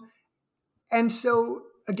 And so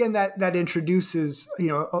again, that introduces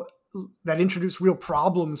real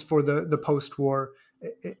problems for the post-war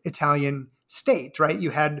Italian state, right? You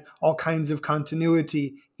had all kinds of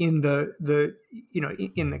continuity in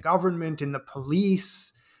in the government, in the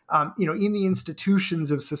police, in the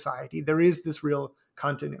institutions of society. There is this real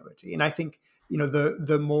continuity, and I think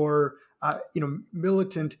the more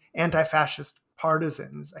militant anti-fascist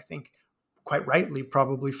partisans, I think quite rightly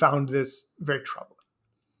probably found this very troubling.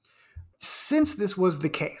 Since this was the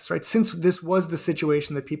case, right? Since this was the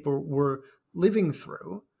situation that people were living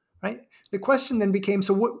through, right? The question then became: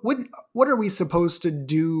 so what are we supposed to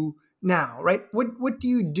do now, right? What do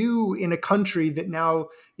you do in a country that now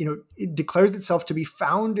it declares itself to be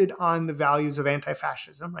founded on the values of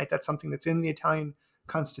anti-fascism, right? That's something that's in the Italian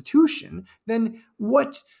Constitution. Then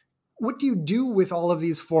what do you do with all of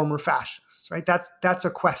these former fascists, right? That's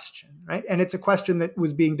a question, right? And it's a question that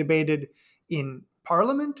was being debated in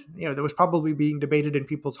Parliament, that was probably being debated in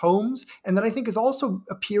people's homes, and that I think is also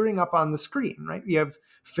appearing up on the screen, right? You have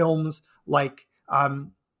films like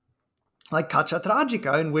Caccia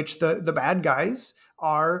Tragica, in which the bad guys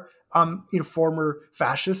are former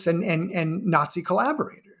fascists and Nazi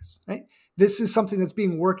collaborators, right? This is something that's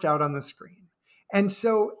being worked out on the screen. And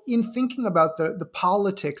so in thinking about the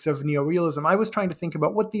politics of neorealism, I was trying to think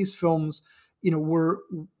about what these films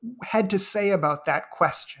had to say about that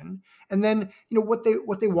question, and then what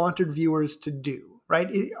they wanted viewers to do, right?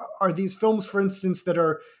 Are these films, for instance, that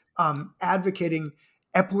are advocating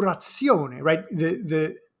epurazione, right?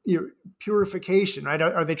 The purification, right?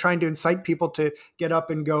 Are they trying to incite people to get up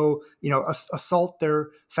and go, assault their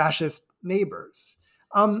fascist neighbors?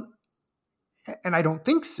 And I don't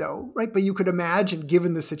think so, right? But you could imagine,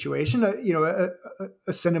 given the situation,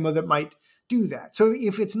 a cinema that might do that. So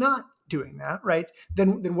if it's not doing that, right,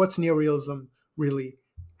 then what's neorealism really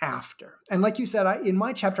after? And like you said, in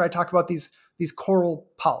my chapter, I talk about these choral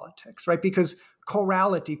politics, right? Because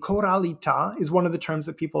chorality, choralità, is one of the terms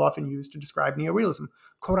that people often use to describe neorealism.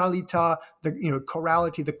 Choralità,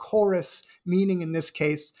 chorality, the chorus, meaning in this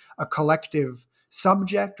case a collective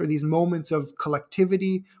subject or these moments of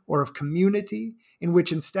collectivity or of community, in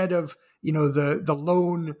which instead of the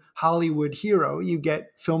lone Hollywood hero, you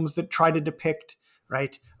get films that try to depict,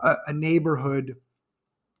 right, a neighborhood,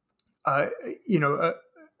 a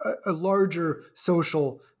larger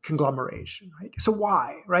social conglomeration, right? So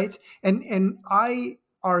why, right? And I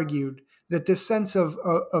argued that this sense of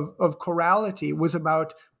chorality was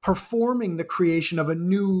about performing the creation of a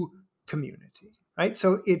new community, right?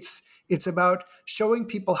 So it's about showing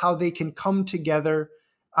people how they can come together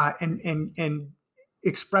and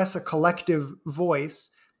express a collective voice,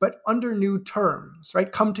 but under new terms,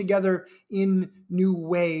 right? Come together in new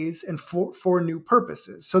ways and for new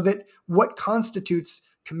purposes, so that what constitutes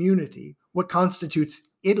community, what constitutes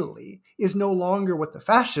Italy, is no longer what the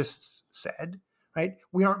fascists said, right?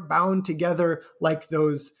 We aren't bound together like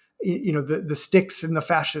those, the sticks in the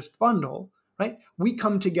fascist bundle, right? We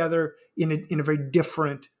come together in a very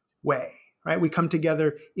different way, right? We come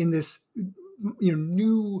together in this,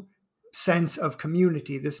 new sense of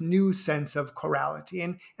community, this new sense of chorality.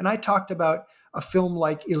 And I talked about a film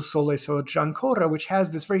like Il Sole Sorge Ancora, which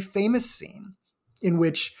has this very famous scene in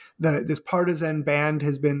which this partisan band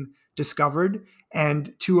has been discovered,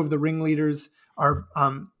 and two of the ringleaders are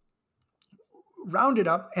rounded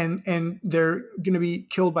up, and they're going to be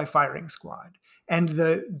killed by firing squad. And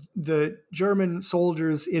the German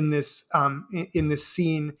soldiers in this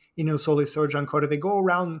scene, Il Sole Sorge Ancora, they go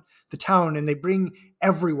around the town and they bring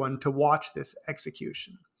everyone to watch this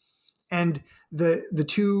execution. And the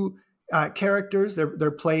two characters,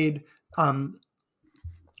 they're played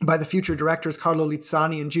by the future directors Carlo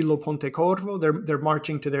Lizzani and Gillo Pontecorvo. They're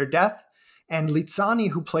marching to their death, and Lizzani,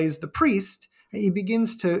 who plays the priest, he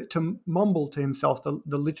begins to mumble to himself the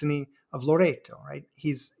litany of Loreto. Right,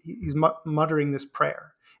 he's muttering this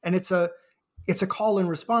prayer, and it's a call and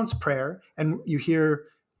response prayer. And you hear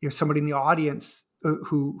somebody in the audience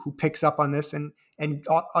who picks up on this and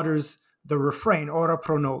utters the refrain, Ora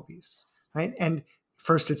pro nobis. Right, and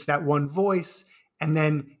first it's that one voice, and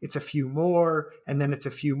then it's a few more, and then it's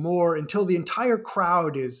a few more, until the entire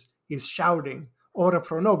crowd is shouting Ora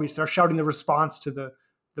pro nobis. They're shouting the response to the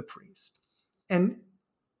priest. And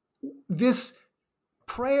this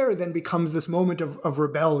prayer then becomes this moment of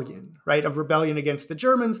rebellion, right? Of rebellion against the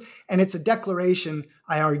Germans. And it's a declaration,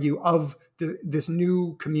 I argue, of this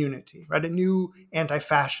new community, right? A new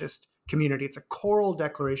anti-fascist community. It's a choral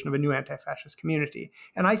declaration of a new anti-fascist community.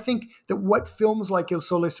 And I think that what films like Il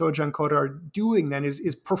Sole Sorge Ancora are doing then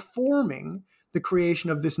is performing the creation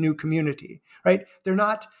of this new community, right? They're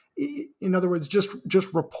not, in other words,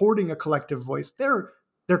 just reporting a collective voice. They're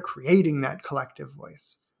creating that collective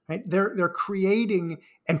voice, right? They're creating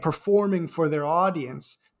and performing for their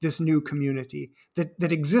audience this new community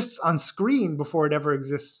that exists on screen before it ever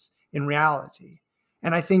exists in reality.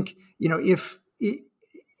 And I think, if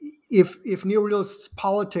neorealist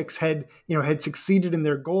politics had succeeded in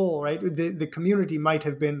their goal, right, the community might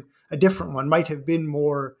have been a different one, might have been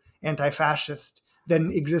more anti-fascist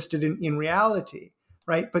than existed in reality,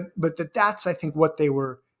 right? But that's, I think, what they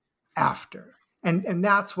were after. And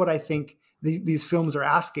that's what I think these films are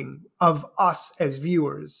asking of us as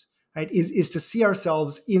viewers, right? Is to see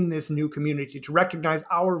ourselves in this new community, to recognize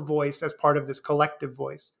our voice as part of this collective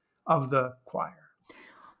voice of the choir.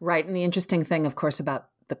 Right. And the interesting thing, of course, about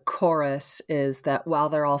the chorus is that while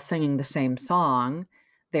they're all singing the same song,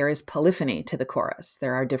 there is polyphony to the chorus.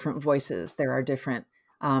 There are different voices. There are different,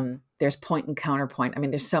 there's point and counterpoint. I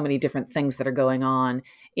mean, there's so many different things that are going on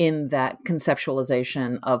in that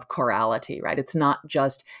conceptualization of chorality, right? It's not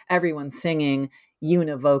just everyone singing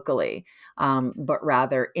univocally, but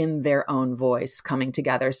rather in their own voice coming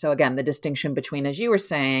together. So again, the distinction between, as you were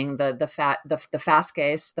saying, the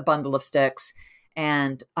Fasces, the bundle of sticks,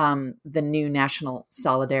 and the new national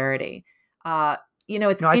solidarity. I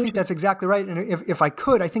think that's exactly right. And if I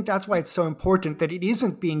could, I think that's why it's so important that it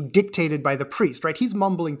isn't being dictated by the priest, right? He's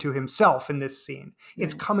mumbling to himself in this scene.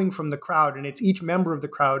 It's coming from the crowd, and it's each member of the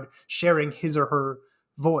crowd sharing his or her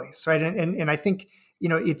voice, right? And I think,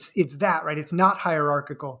 it's that, right? It's not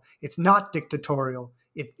hierarchical. It's not dictatorial.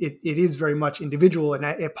 It is very much individual,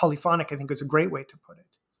 and polyphonic, I think, is a great way to put it.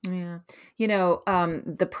 Yeah.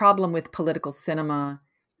 The problem with political cinema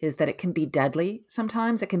is that it can be deadly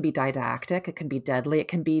sometimes. It can be didactic. It can be deadly. It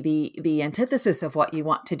can be the antithesis of what you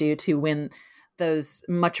want to do to win those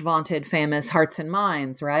much vaunted, famous hearts and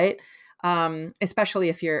minds, right? Especially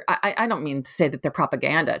if you're, I don't mean to say that they're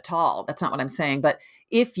propaganda at all. That's not what I'm saying. But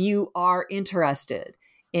if you are interested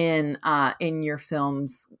in your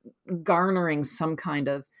films garnering some kind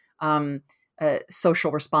of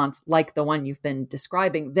social response like the one you've been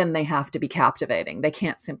describing, then they have to be captivating. They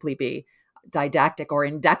can't simply be didactic or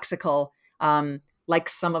indexical like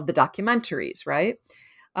some of the documentaries, right?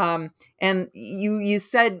 And you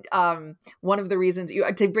said one of the reasons,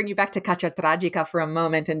 to bring you back to Caccia Tragica for a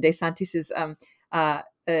moment, and De Santis's Riso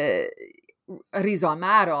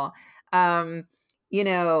Amaro,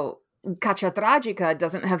 Caccia Tragica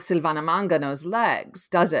doesn't have Silvana Mangano's legs,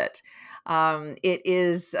 does it? It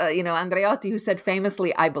is, Andreotti who said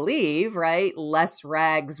famously, I believe, right, less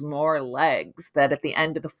rags, more legs, that at the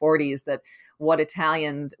end of the 40s, that what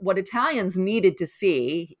Italians needed to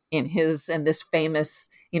see in this famous,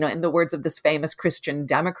 in the words of this famous Christian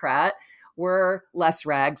Democrat, were less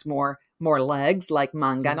rags, more legs, like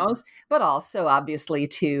Mangano's, but also obviously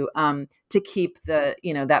to keep the,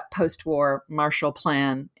 that post-war Marshall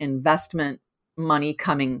Plan investment money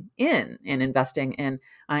coming in and investing in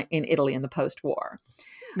Italy in the post-war.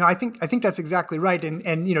 No, I think that's exactly right,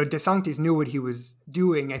 and De Sanctis knew what he was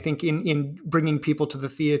doing. I think in bringing people to the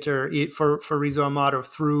theater for Riso Amaro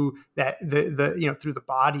through that through the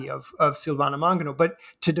body of Silvana Mangano. But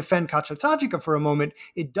to defend Caccia Tragica for a moment,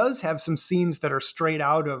 it does have some scenes that are straight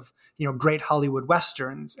out of great Hollywood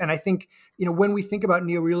westerns, and I think when we think about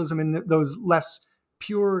neorealism in those less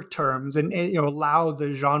pure terms and allow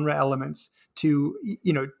the genre elements to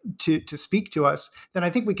speak to us, then I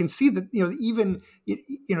think we can see that even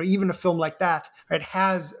a film like that, right,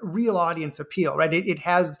 has real audience appeal, right? It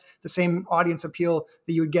has the same audience appeal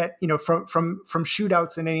that you would get from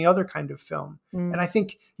shootouts in any other kind of film. And I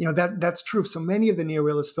think that's true of so many of the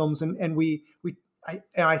neorealist films, and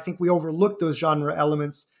I think we overlook those genre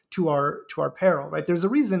elements to our peril, right? There's a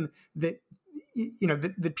reason that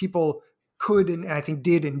that people could and I think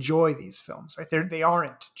did enjoy these films, right? They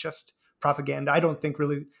aren't just propaganda. I don't think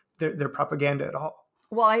really they're propaganda at all.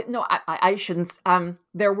 Well, I shouldn't.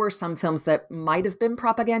 There were some films that might have been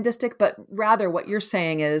propagandistic, but rather what you're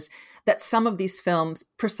saying is that some of these films,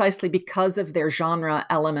 precisely because of their genre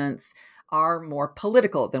elements, are more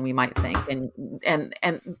political than we might think, and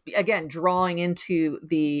again, drawing into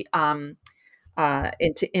the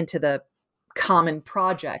into the common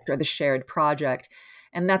project or the shared project,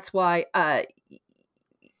 and that's why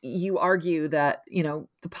you argue that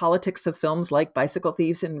the politics of films like Bicycle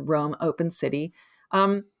Thieves and Rome Open City,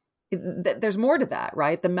 there's more to that,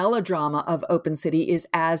 right? The melodrama of Open City is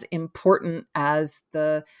as important as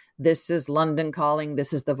this is London calling,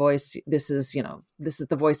 this is the voice, this is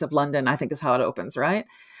the voice of London, I think is how it opens, right?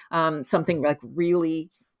 Something like really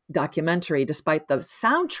documentary, despite the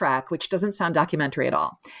soundtrack, which doesn't sound documentary at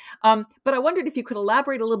all. But I wondered if you could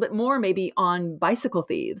elaborate a little bit more maybe on Bicycle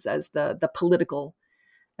Thieves as the political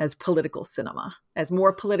cinema, as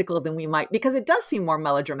more political than we might, because it does seem more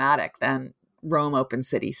melodramatic than Rome Open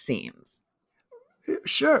City seems.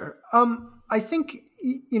 Sure. I think,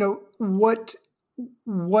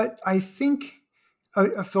 what I think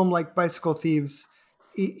a film like Bicycle Thieves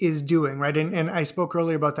is doing, right? And I spoke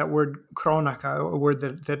earlier about that word cronaca, a word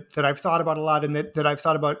that I've thought about a lot and that I've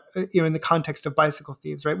thought about, in the context of Bicycle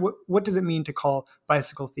Thieves, right? What does it mean to call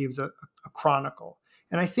Bicycle Thieves a chronicle?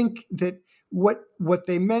 And I think that what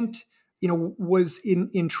they meant, was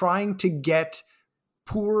in trying to get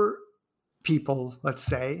poor people, let's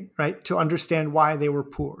say, right, to understand why they were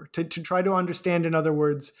poor, to try to understand, in other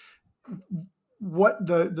words, what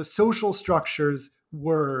the social structures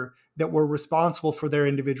were that were responsible for their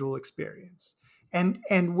individual experience.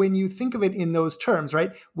 And when you think of it in those terms,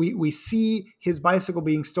 right, we see his bicycle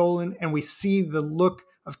being stolen and we see the look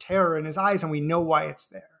of terror in his eyes and we know why it's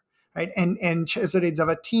there. Right. And Cesare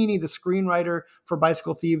Zavattini, the screenwriter for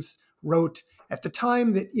Bicycle Thieves, wrote at the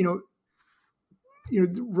time that,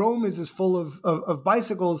 Rome is as full of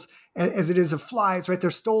bicycles as it is of flies, right? They're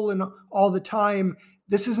stolen all the time.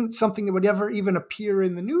 This isn't something that would ever even appear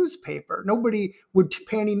in the newspaper. Nobody would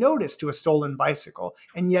pay any notice to a stolen bicycle.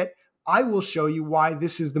 And yet I will show you why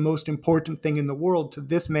this is the most important thing in the world to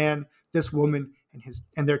this man, this woman,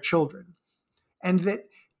 and their children. And that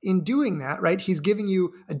in doing that, right, he's giving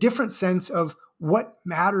you a different sense of what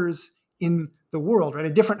matters in the world, right? A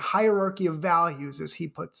different hierarchy of values, as he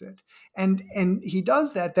puts it. And he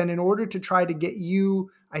does that then in order to try to get you,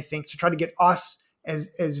 I think, to try to get us as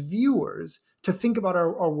viewers to think about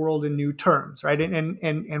our world in new terms, right?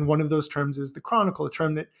 And one of those terms is the chronicle, a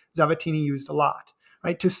term that Zavattini used a lot,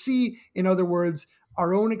 right? To see, in other words,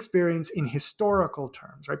 our own experience in historical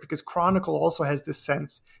terms, right? Because chronicle also has this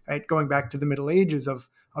sense, right, going back to the Middle Ages of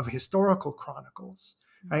historical chronicles,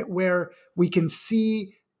 right, where we can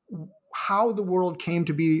see how the world came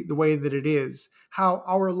to be the way that it is, how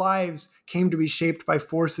our lives came to be shaped by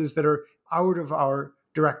forces that are out of our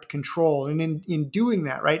direct control. And in doing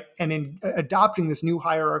that, right, and in adopting this new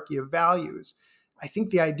hierarchy of values, I think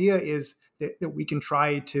the idea is that we can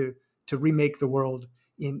try to remake the world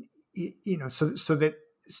in so that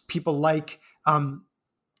people like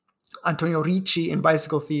Antonio Ricci in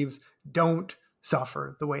Bicycle Thieves don't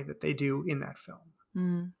suffer the way that they do in that film.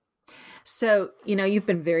 Mm. So, you've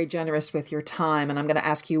been very generous with your time, and I'm going to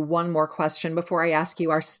ask you one more question before I ask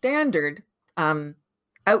you our standard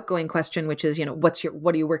outgoing question, which is, what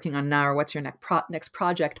are you working on now, or what's your next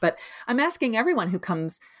project? But I'm asking everyone who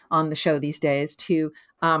comes on the show these days to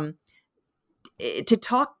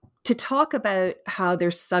talk about how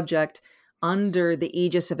their subject under the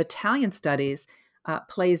aegis of Italian studies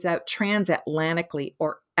plays out transatlantically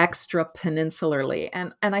or extra-peninsularly.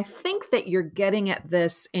 And I think that you're getting at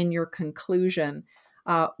this in your conclusion,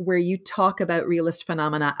 where you talk about realist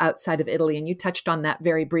phenomena outside of Italy, and you touched on that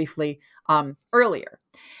very briefly earlier.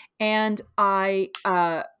 And I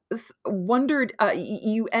wondered,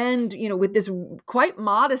 you end, with this quite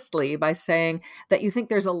modestly by saying that you think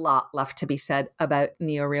there's a lot left to be said about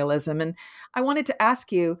neorealism. And I wanted to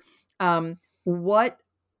ask you, what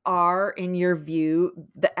are, in your view,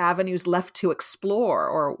 the avenues left to explore,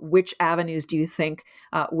 or which avenues do you think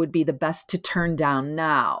would be the best to turn down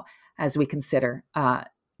now as we consider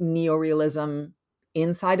neorealism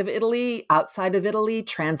inside of Italy, outside of Italy,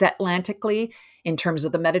 transatlantically, in terms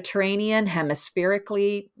of the Mediterranean,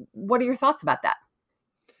 hemispherically? What are your thoughts about that?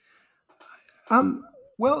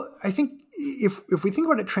 Well, I think if we think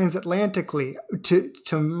about it transatlantically,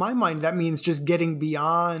 to my mind, that means just getting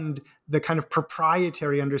beyond the kind of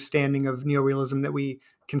proprietary understanding of neorealism that we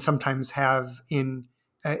can sometimes have in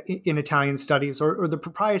Italian studies, or the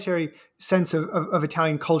proprietary sense of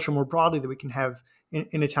Italian culture more broadly that we can have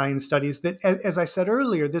in Italian studies. That, as I said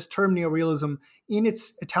earlier, this term neorealism in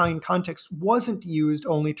its Italian context wasn't used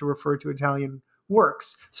only to refer to Italian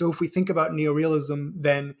works. So if we think about neorealism,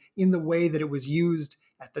 then in the way that it was used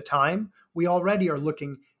at the time, we already are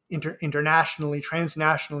looking internationally,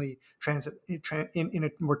 transnationally, in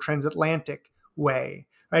a more transatlantic way,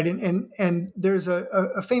 right? And there's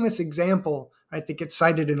a famous example, right, that gets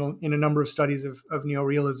cited in a number of studies of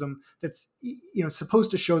neorealism that's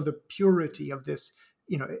supposed to show the purity of this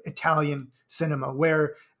Italian cinema,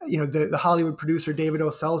 where the Hollywood producer David O.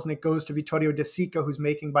 Selznick goes to Vittorio De Sica, who's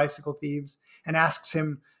making Bicycle Thieves, and asks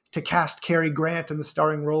him to cast Cary Grant in the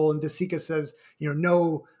starring role. And De Sica says,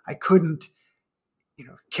 no, I couldn't.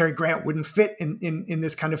 Cary Grant wouldn't fit in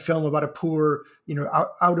this kind of film about a poor,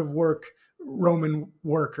 out of work Roman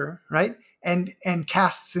worker, right? And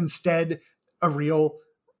casts instead a real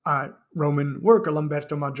Roman worker,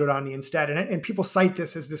 Lamberto Maggiorani, instead. And people cite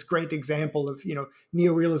this as this great example of,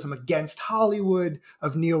 neorealism against Hollywood,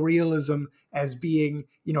 of neorealism as being,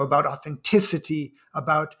 about authenticity,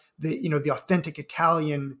 about the authentic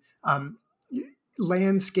Italian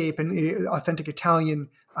landscape and authentic Italian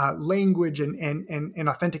language and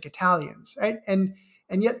authentic Italians, right? And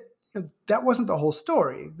yet that wasn't the whole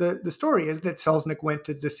story. The story is that Selznick went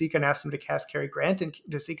to De Sica and asked him to cast Cary Grant, and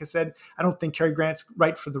De Sica said, "I don't think Cary Grant's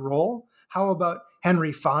right for the role. How about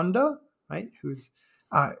Henry Fonda, right? Who's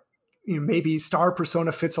maybe star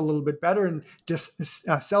persona fits a little bit better." And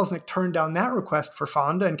Selznick turned down that request for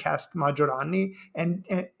Fonda and cast Maggiorani.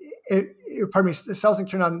 Selznick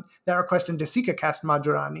turned down that request and De Sica cast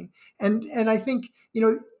Maggiorani. And I think,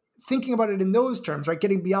 thinking about it in those terms, right,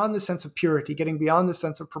 getting beyond the sense of purity, getting beyond the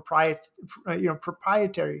sense of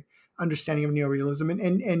proprietary understanding of neorealism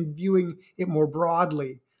and viewing it more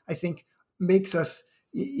broadly, I think makes us,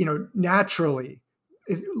 naturally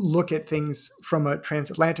look at things from a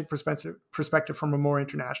transatlantic perspective, from a more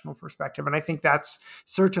international perspective. And I think that's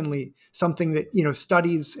certainly something that,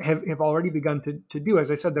 studies have already begun to do.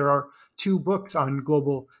 As I said, there are 2 books on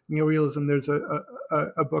global neorealism. There's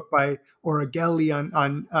a book by Orighelli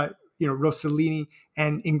on Rossellini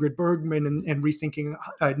and Ingrid Bergman and rethinking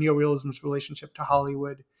neorealism's relationship to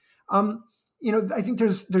Hollywood. I think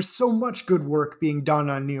there's so much good work being done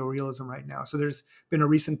on neorealism right now. So there's been a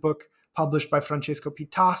recent book published by Francesco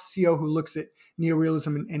Pitasio, who looks at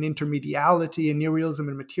neorealism and intermediality and neorealism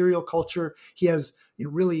and material culture. He has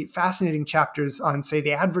really fascinating chapters on, say,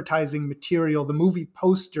 the advertising material, the movie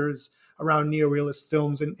posters around neorealist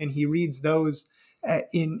films, and he reads those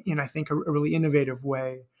in I think a really innovative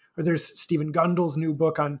way. Or there's Stephen Gundell's new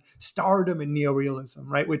book on stardom and neorealism,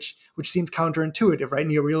 right, which seems counterintuitive, right?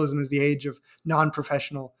 Neorealism is the age of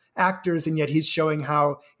non-professional actors, and yet he's showing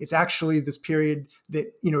how it's actually this period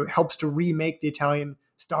that helps to remake the Italian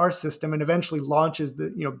star system and eventually launches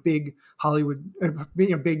the big Hollywood,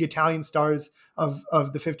 big Italian stars of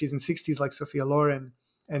the 50s and 60s like Sophia Loren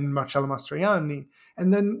and Marcello Mastroianni.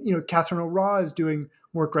 And then Catherine O'Rourke is doing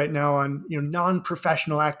work right now on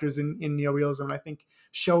non-professional actors in neorealism. And I think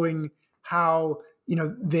showing how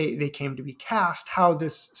they came to be cast, how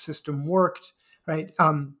this system worked, right?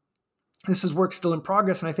 this is work still in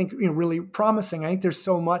progress, and I think really promising. I think there's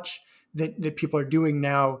so much that people are doing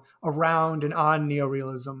now around and on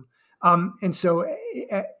neorealism, and so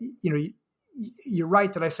you're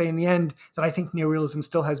right that I say in the end that I think neorealism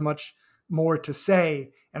still has much more to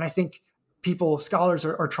say, and I think scholars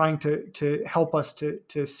are trying to help us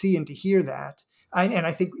to see and to hear that. And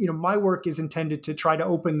I think my work is intended to try to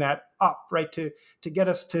open that up, right? To get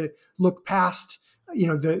us to look past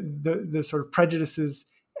the sort of prejudices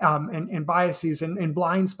and biases and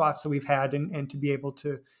blind spots that we've had, and to be able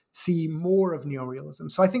to see more of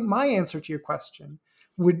neorealism. So I think my answer to your question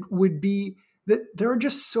would be that there are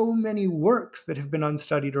just so many works that have been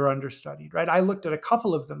unstudied or understudied, right? I looked at a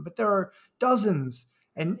couple of them, but there are dozens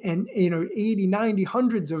and 80, 90,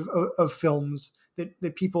 hundreds of films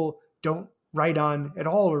that people don't write on at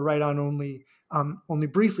all, or write on only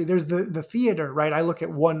briefly. There's the theater, right? I look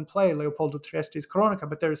at one play, Leopoldo Trieste's Cronaca,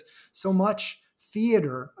 but there's so much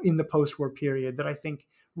theater in the post-war period that I think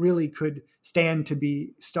really could stand to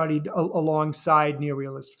be studied alongside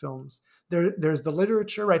neorealist films. There's the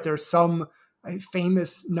literature, right? There are some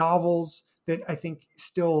famous novels that I think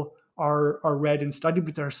still are read and studied,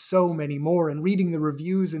 but there are so many more. And reading the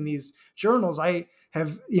reviews in these journals, I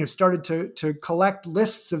have started to collect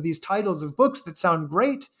lists of these titles of books that sound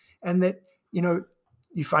great and that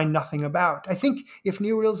you find nothing about. I think if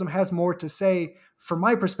neorealism has more to say, from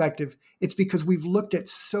my perspective, it's because we've looked at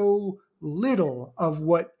so little of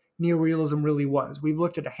what neorealism really was. We've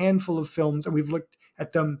looked at a handful of films, and we've looked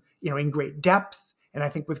at them in great depth, and I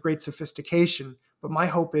think with great sophistication. But my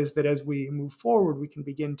hope is that as we move forward, we can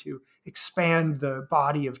begin to expand the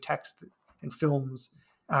body of text and films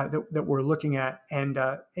that we're looking at, and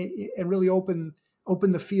really open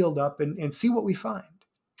the field up and see what we find.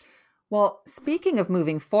 Well, speaking of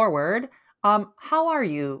moving forward, how are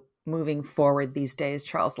you moving forward these days,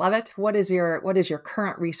 Charles Levitt? What is your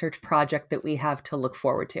current research project that we have to look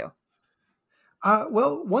forward to?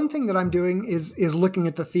 Well, one thing that I'm doing is looking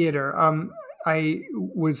at the theater. I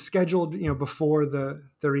was scheduled, before the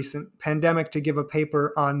recent pandemic, to give a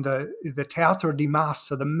paper on the Teatro di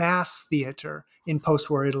Massa, the mass theater in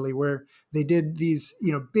post-war Italy, where they did these,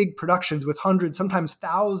 big productions with hundreds, sometimes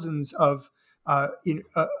thousands of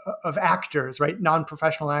actors, right,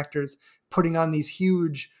 non-professional actors, putting on these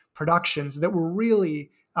huge productions that were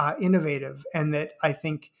really innovative and that I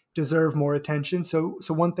think deserve more attention. So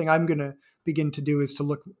one thing I'm going to begin to do is to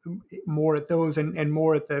look more at those and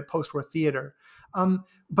more at the post-war theater.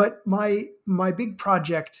 But my big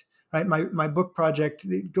project, right, my book project,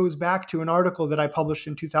 it goes back to an article that I published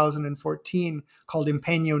in 2014 called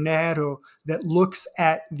Impegno Nero, that looks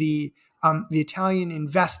at the Italian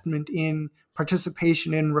investment in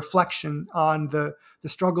participation and reflection on the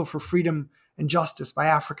struggle for freedom and justice by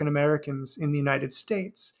African Americans in the United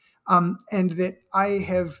States. And that I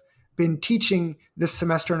have been teaching this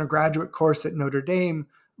semester in a graduate course at Notre Dame,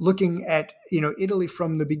 looking at Italy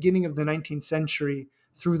from the beginning of the 19th century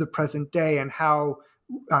through the present day, and how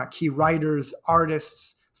key writers,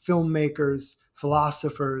 artists, filmmakers,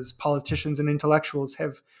 philosophers, politicians, and intellectuals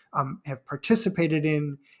have participated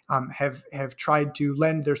in, have tried to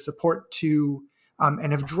lend their support to,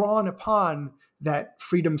 and have drawn upon that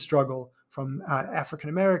freedom struggle from African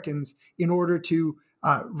Americans in order to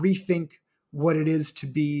rethink what it is to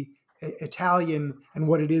be Italian and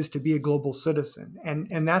what it is to be a global citizen.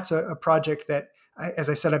 And that's a project that, as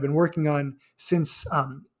I said, I've been working on since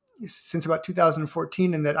about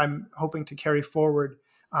 2014, and that I'm hoping to carry forward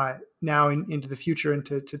now into the future and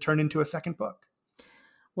to turn into a second book.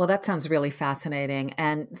 Well, that sounds really fascinating.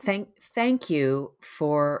 And thank you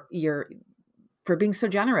for being so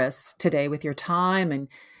generous today with your time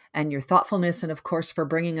and your thoughtfulness, and of course for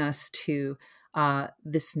bringing us to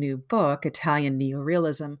this new book, Italian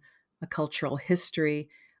Neorealism, A Cultural History.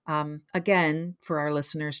 Again, for our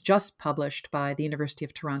listeners, just published by the University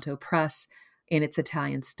of Toronto Press in its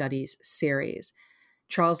Italian Studies series.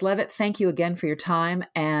 Charles Levitt, thank you again for your time,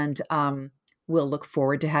 and we'll look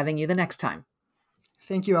forward to having you the next time.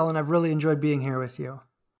 Thank you, Ellen. I've really enjoyed being here with you.